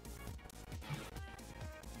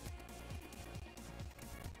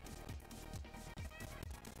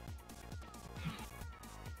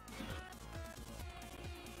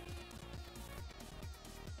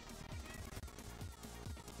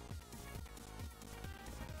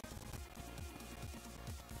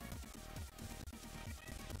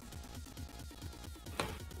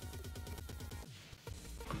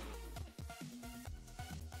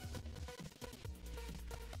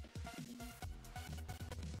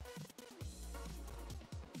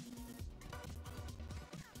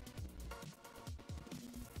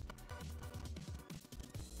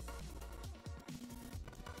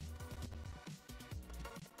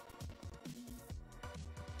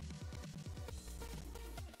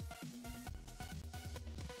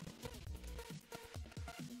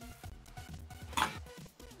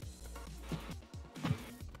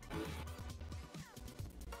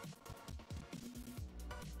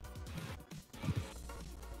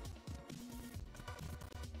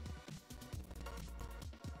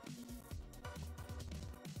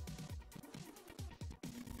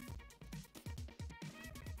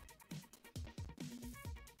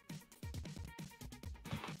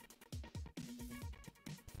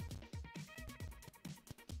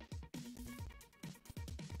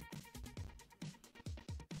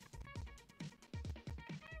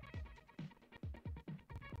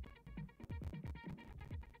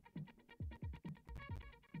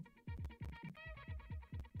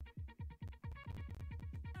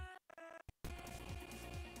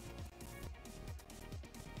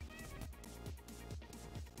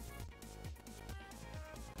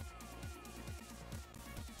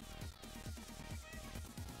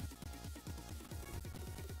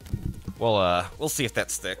 Well, we'll see if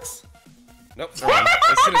that sticks. Nope, never mind.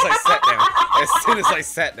 As soon as I sat down. As soon as I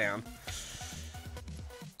sat down.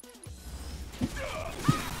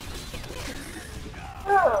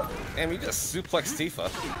 Damn, you just suplexed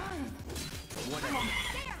Tifa.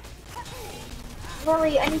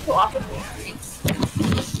 Lily, I need to offer you.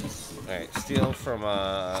 Alright, steal from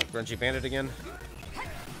Grungy Bandit again.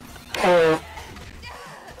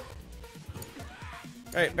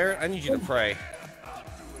 Alright, Barrett, I need you to pray.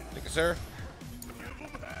 Thank you, sir.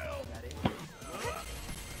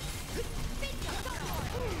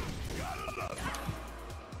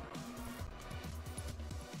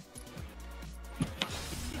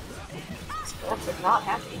 That's not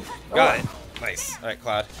happy. Got it. Nice. Alright,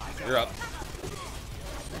 Cloud, you're up.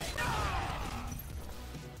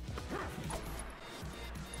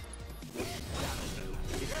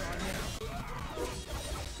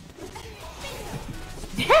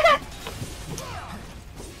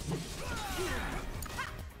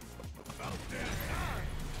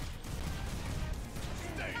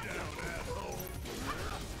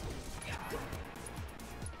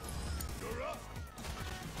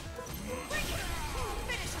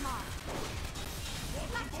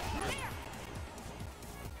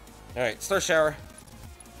 Alright, Star Shower.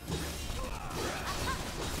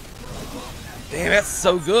 Damn, that's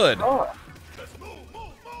so good. Oh.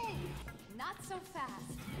 Not so fast.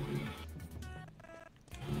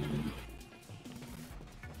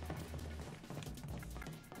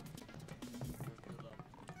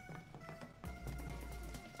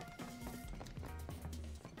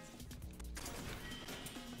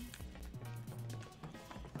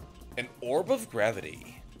 An orb of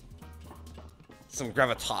gravity. Some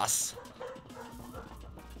gravitas.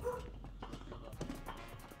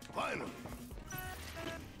 Finally.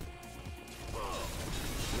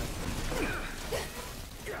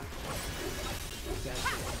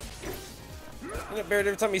 Barrett,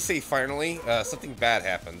 every time you say finally, something bad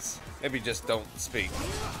happens. Maybe just don't speak.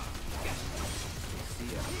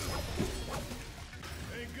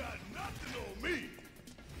 Ain't got nothing on me.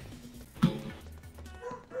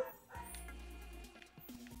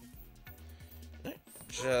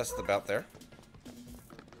 Just about there.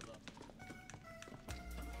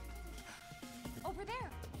 Over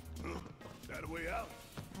there. That a way out?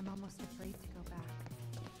 I'm almost afraid to go back.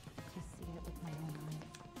 To see it with my own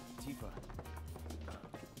eyes. Tifa.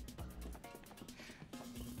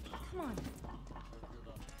 Come on.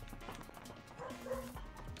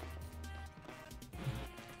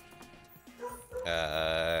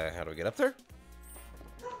 How do we get up there?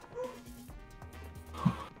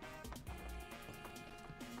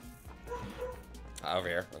 Over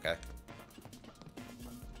here, okay.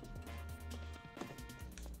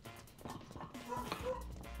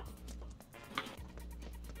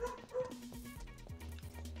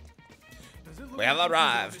 We have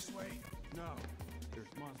arrived. No, there's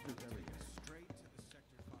monsters everywhere. Straight to the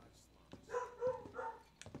Sector 5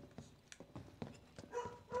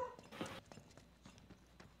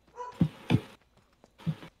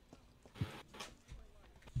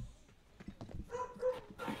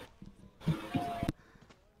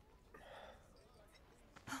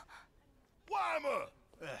 Weimer!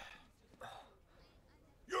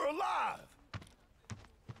 You're alive!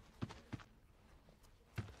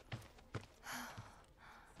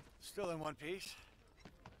 Still in one piece?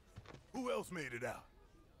 Who else made it out?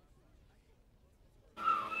 I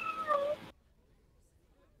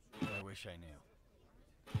wish I knew.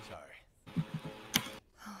 Sorry.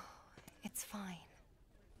 It's fine.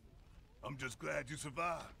 I'm just glad you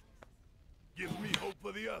survived. Gives me hope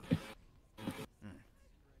for the others.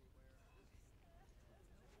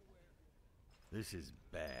 This is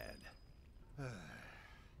bad.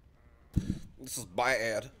 This is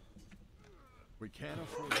bad. We can't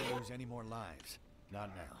afford to lose any more lives.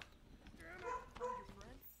 Not now.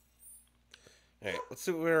 Alright, let's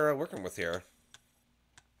see what we're working with here.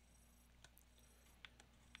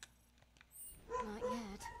 Not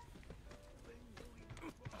yet.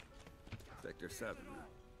 Sector 7.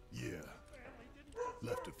 Yeah.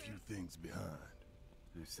 Left a few things behind.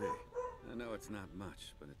 I see. I know it's not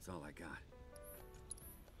much, but it's all I got.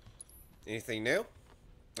 Anything new?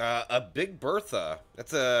 A Big Bertha.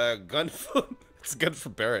 That's a gun for, it's a gun for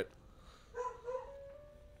Barrett.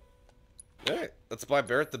 Alright, let's buy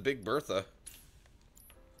Barrett the Big Bertha.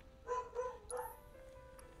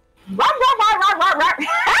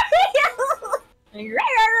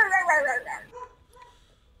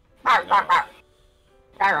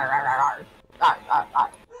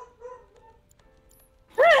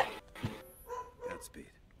 Godspeed.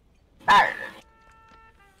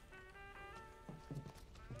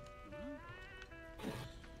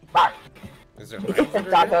 Is there It's a a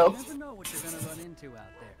doggo. You never know what you're gonna run into out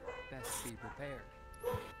there. Best be prepared.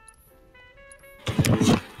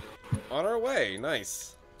 On our way,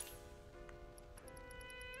 nice.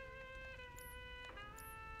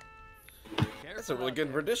 That's a really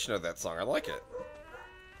good rendition of that song. I like it.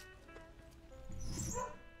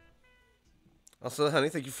 Also, honey,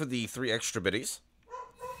 thank you for the 3 extra biddies.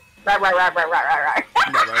 Right.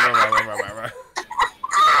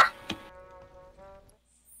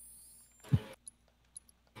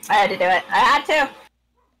 I had to do it. I had to.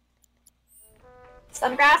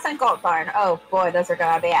 Sungrass and Goldthorn. Oh boy, those are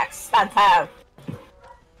gonna be expensive.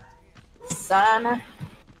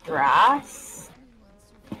 Sungrass.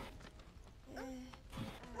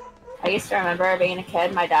 I used to remember being a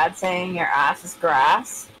kid, my dad saying your ass is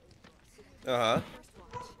grass. Uh-huh.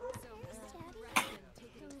 I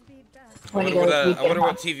When he wonder, goes, I wonder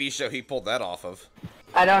what TV show he pulled that off of.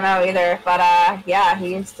 I don't know either, but yeah,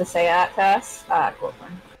 he used to say that to us. Goldthorn.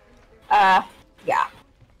 Yeah. Yeah.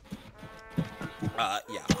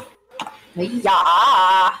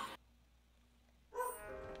 Yeah.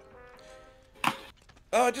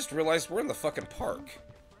 Oh, I just realized we're in the fucking park.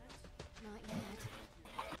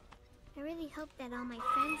 I really hope that all my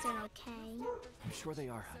friends are okay. I'm sure they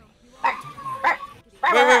are, honey.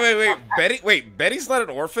 Wait, Betty's not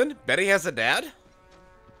an orphan? Betty has a dad?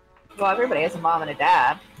 Well, everybody has a mom and a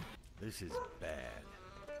dad. This is bad.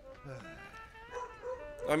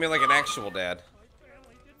 I mean, like an actual dad.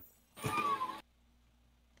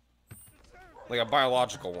 Like a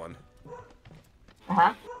biological one.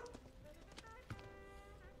 Uh-huh.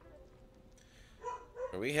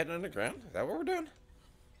 Are we heading underground? Is that what we're doing?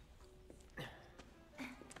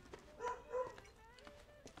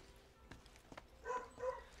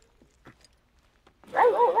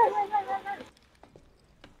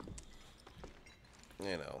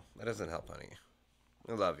 You know, that doesn't help, honey.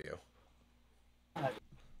 I love you.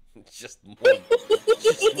 Just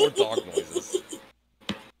more dog noises.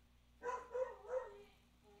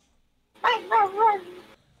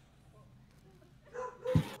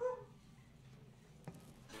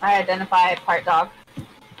 I identify part dog.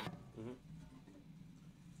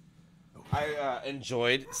 I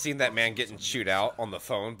enjoyed seeing that man getting chewed out on the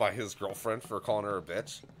phone by his girlfriend for calling her a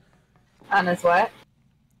bitch. On his what?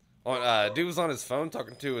 Dude was on his phone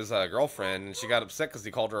talking to his girlfriend, and she got upset because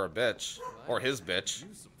he called her a bitch. Or his bitch.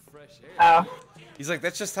 Oh. He's like,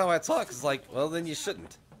 that's just how I talk. It's like, well, then you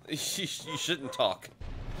shouldn't. You shouldn't talk.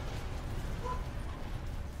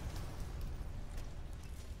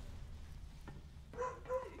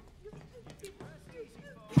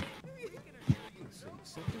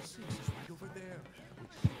 Sector 6 is right over there. We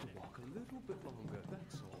just need to walk a little bit longer,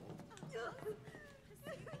 that's all.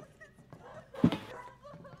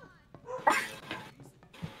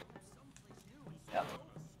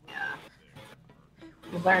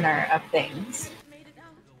 Learner of things.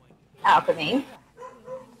 Alchemy.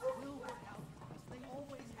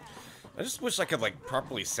 I just wish I could, like,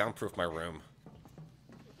 properly soundproof my room.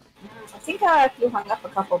 I think if you hung up a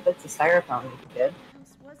couple bits of styrofoam, you could. The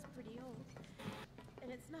house was pretty old,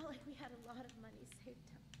 and it's not like we had a lot of money saved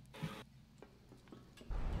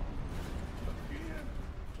up.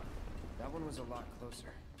 That one was a lot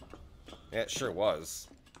closer. Yeah, it sure was.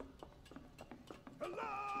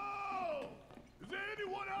 Hello! Is there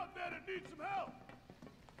anyone out there that needs some help?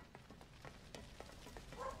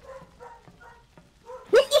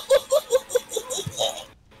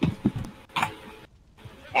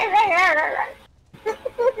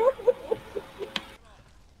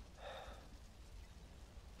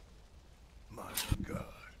 My God.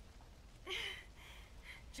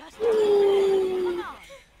 Just come on.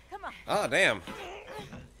 Come on. Ah, damn.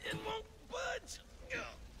 It won't budge.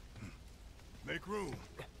 Make room.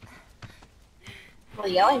 Well,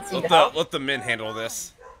 yelling seemed to help. Let the men handle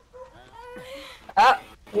this. Oh,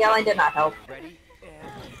 yelling did not help. Ready?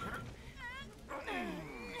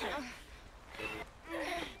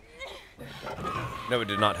 No, it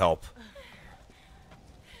did not help.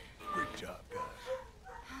 Great job, guys.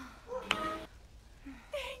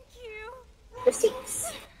 Thank you.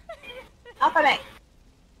 Receipts. Alchemy.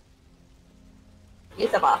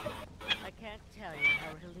 Usable. I can't tell you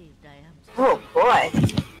how relieved I am. Oh boy.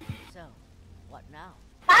 So, what now?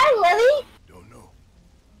 Hi, Lily. Don't know.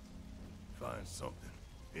 Find something.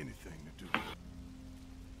 Anything to do.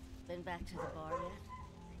 Been back to the bar yet?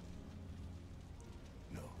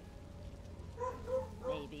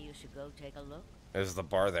 Maybe you should go take a look. Is the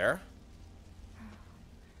bar there?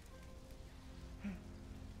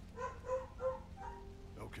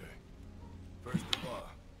 Okay. First the bar,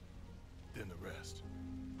 then the rest.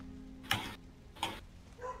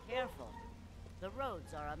 Careful. The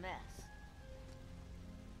roads are a mess.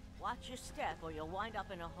 Watch your step or you'll wind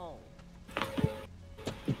up in a hole.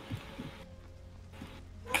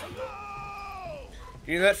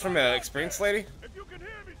 You hear that from an experienced lady? I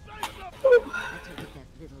take it that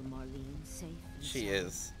little Marlene's safe. She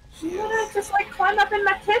is. You wanna just like climb up in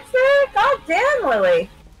my tits there? God damn, Lily.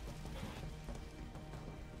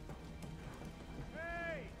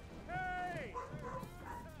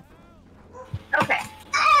 Okay.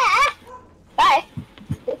 Bye.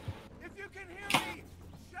 If you can hear me,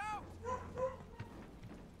 shout!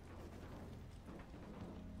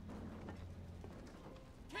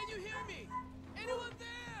 Can you hear me? Anyone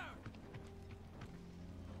there?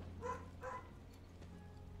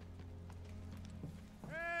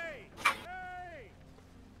 Hey! Hey!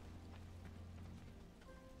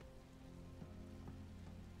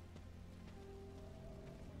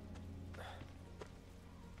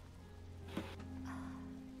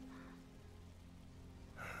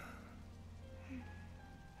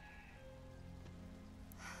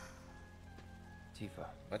 Tifa,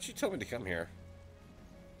 why'd you tell me to come here?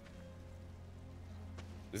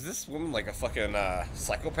 Is this woman like a fucking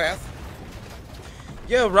psychopath?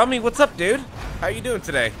 Yo, Rummy, what's up, dude? How you doing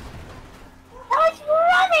today?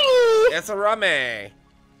 It's a rummy.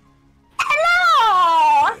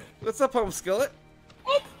 Hello! What's up, home skillet?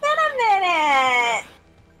 It's been a minute.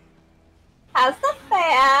 How's the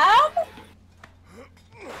fam?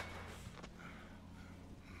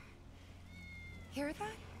 Hear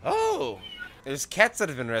that? Oh! There's cats that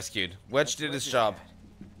have been rescued. Wedge did his job.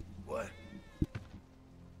 What?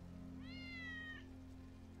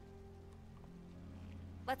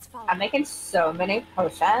 Let's follow. I'm making so many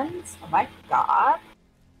potions. Oh my god.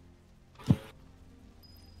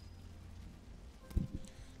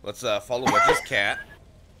 Let's follow Wedge's cat.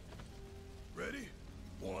 Ready?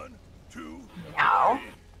 1, 2. Meow.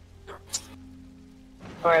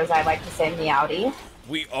 Or as I like to say, meowdy.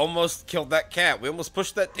 We almost killed that cat. We almost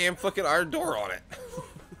pushed that damn fucking iron door on it.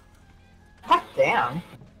 God damn.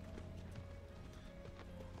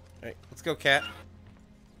 Alright, let's go, cat.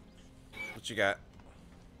 What you got?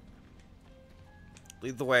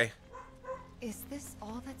 Lead the way. Is this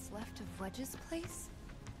all that's left of Wedge's place?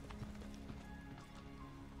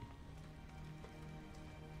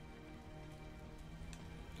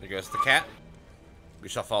 There goes the cat. We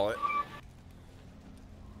shall follow it.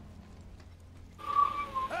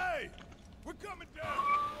 Hey! We're coming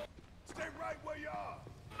down! Stay right where you are!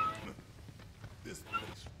 This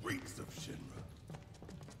place reeks of Shinra.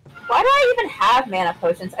 Why do I even have mana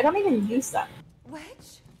potions? I don't even use them.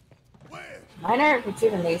 Wedge? Where? Mine are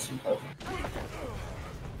rejuvenation potions.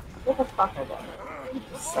 What the fuck are they?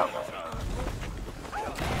 So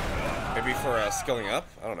good. Maybe for skilling up?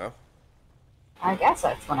 I don't know. I guess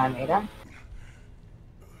that's when I made them.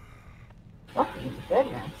 Fucking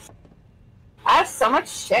goodness. I have so much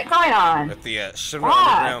shit going on. At the Shinra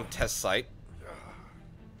Underground test site.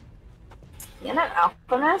 You know,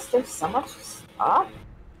 Alchemist, there's so much stuff.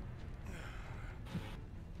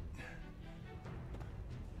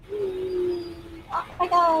 Off I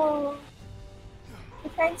go. We're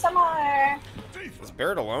trying some more. Is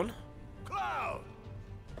Barrett alone? Cloud!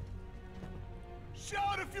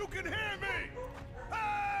 Shout if you can hear me!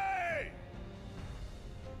 Hey!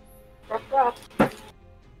 Ruff, ruff.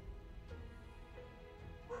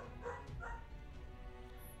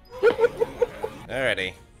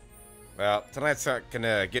 Alrighty. Well, tonight's not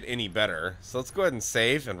gonna get any better, so let's go ahead and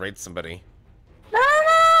save and raid somebody. No,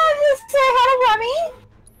 just say hi to Rummy.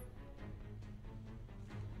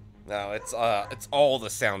 No, it's all the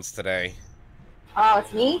sounds today. Oh,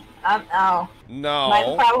 it's me? Oh. No. Am I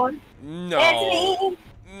the problem? No. It's me.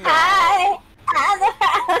 No. Hi. I'm the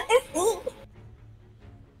problem. It's me.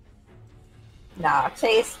 No,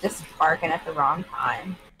 Chase just barking at the wrong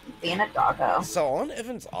time. Being a doggo. So on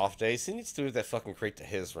Evan's off days, he needs to move that fucking crate to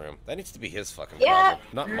his room. That needs to be his fucking Yeah. problem,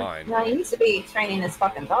 not mine. No, he needs to be training his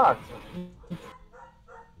fucking dog.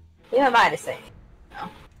 Who am I to say? No.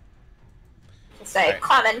 To say Right.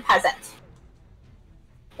 common peasant.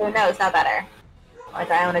 Who knows no better? Like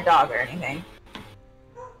I own a dog or anything.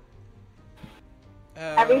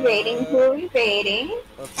 Are we raiding? Who are we raiding?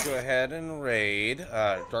 Let's go ahead and raid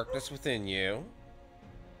Darkness Within You.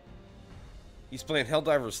 He's playing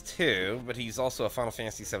Helldivers 2, but he's also a Final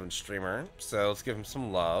Fantasy VII streamer, so let's give him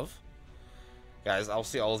some love. Guys, I'll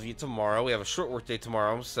see all of you tomorrow. We have a short work day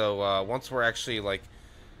tomorrow, so once we're actually, like,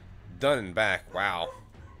 done and back, wow.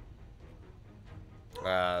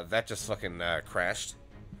 That just fucking crashed.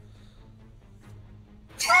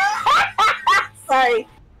 Sorry,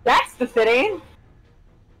 that's befitting.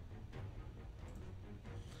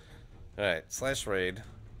 Alright, slash raid.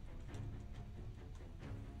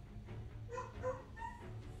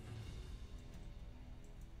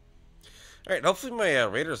 Alright, hopefully my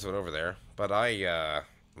raiders went over there, but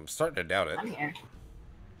I'm starting to doubt it. I'm here.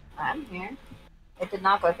 I'm here. It did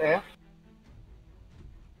not go through.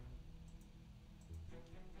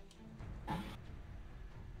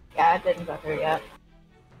 Yeah, it didn't go through yet.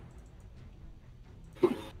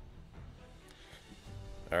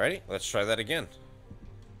 Alrighty, let's try that again.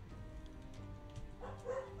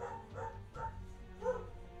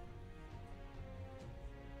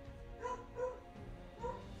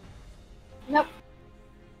 Nope.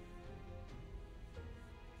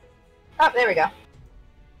 Oh, there we go.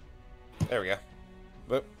 There we go.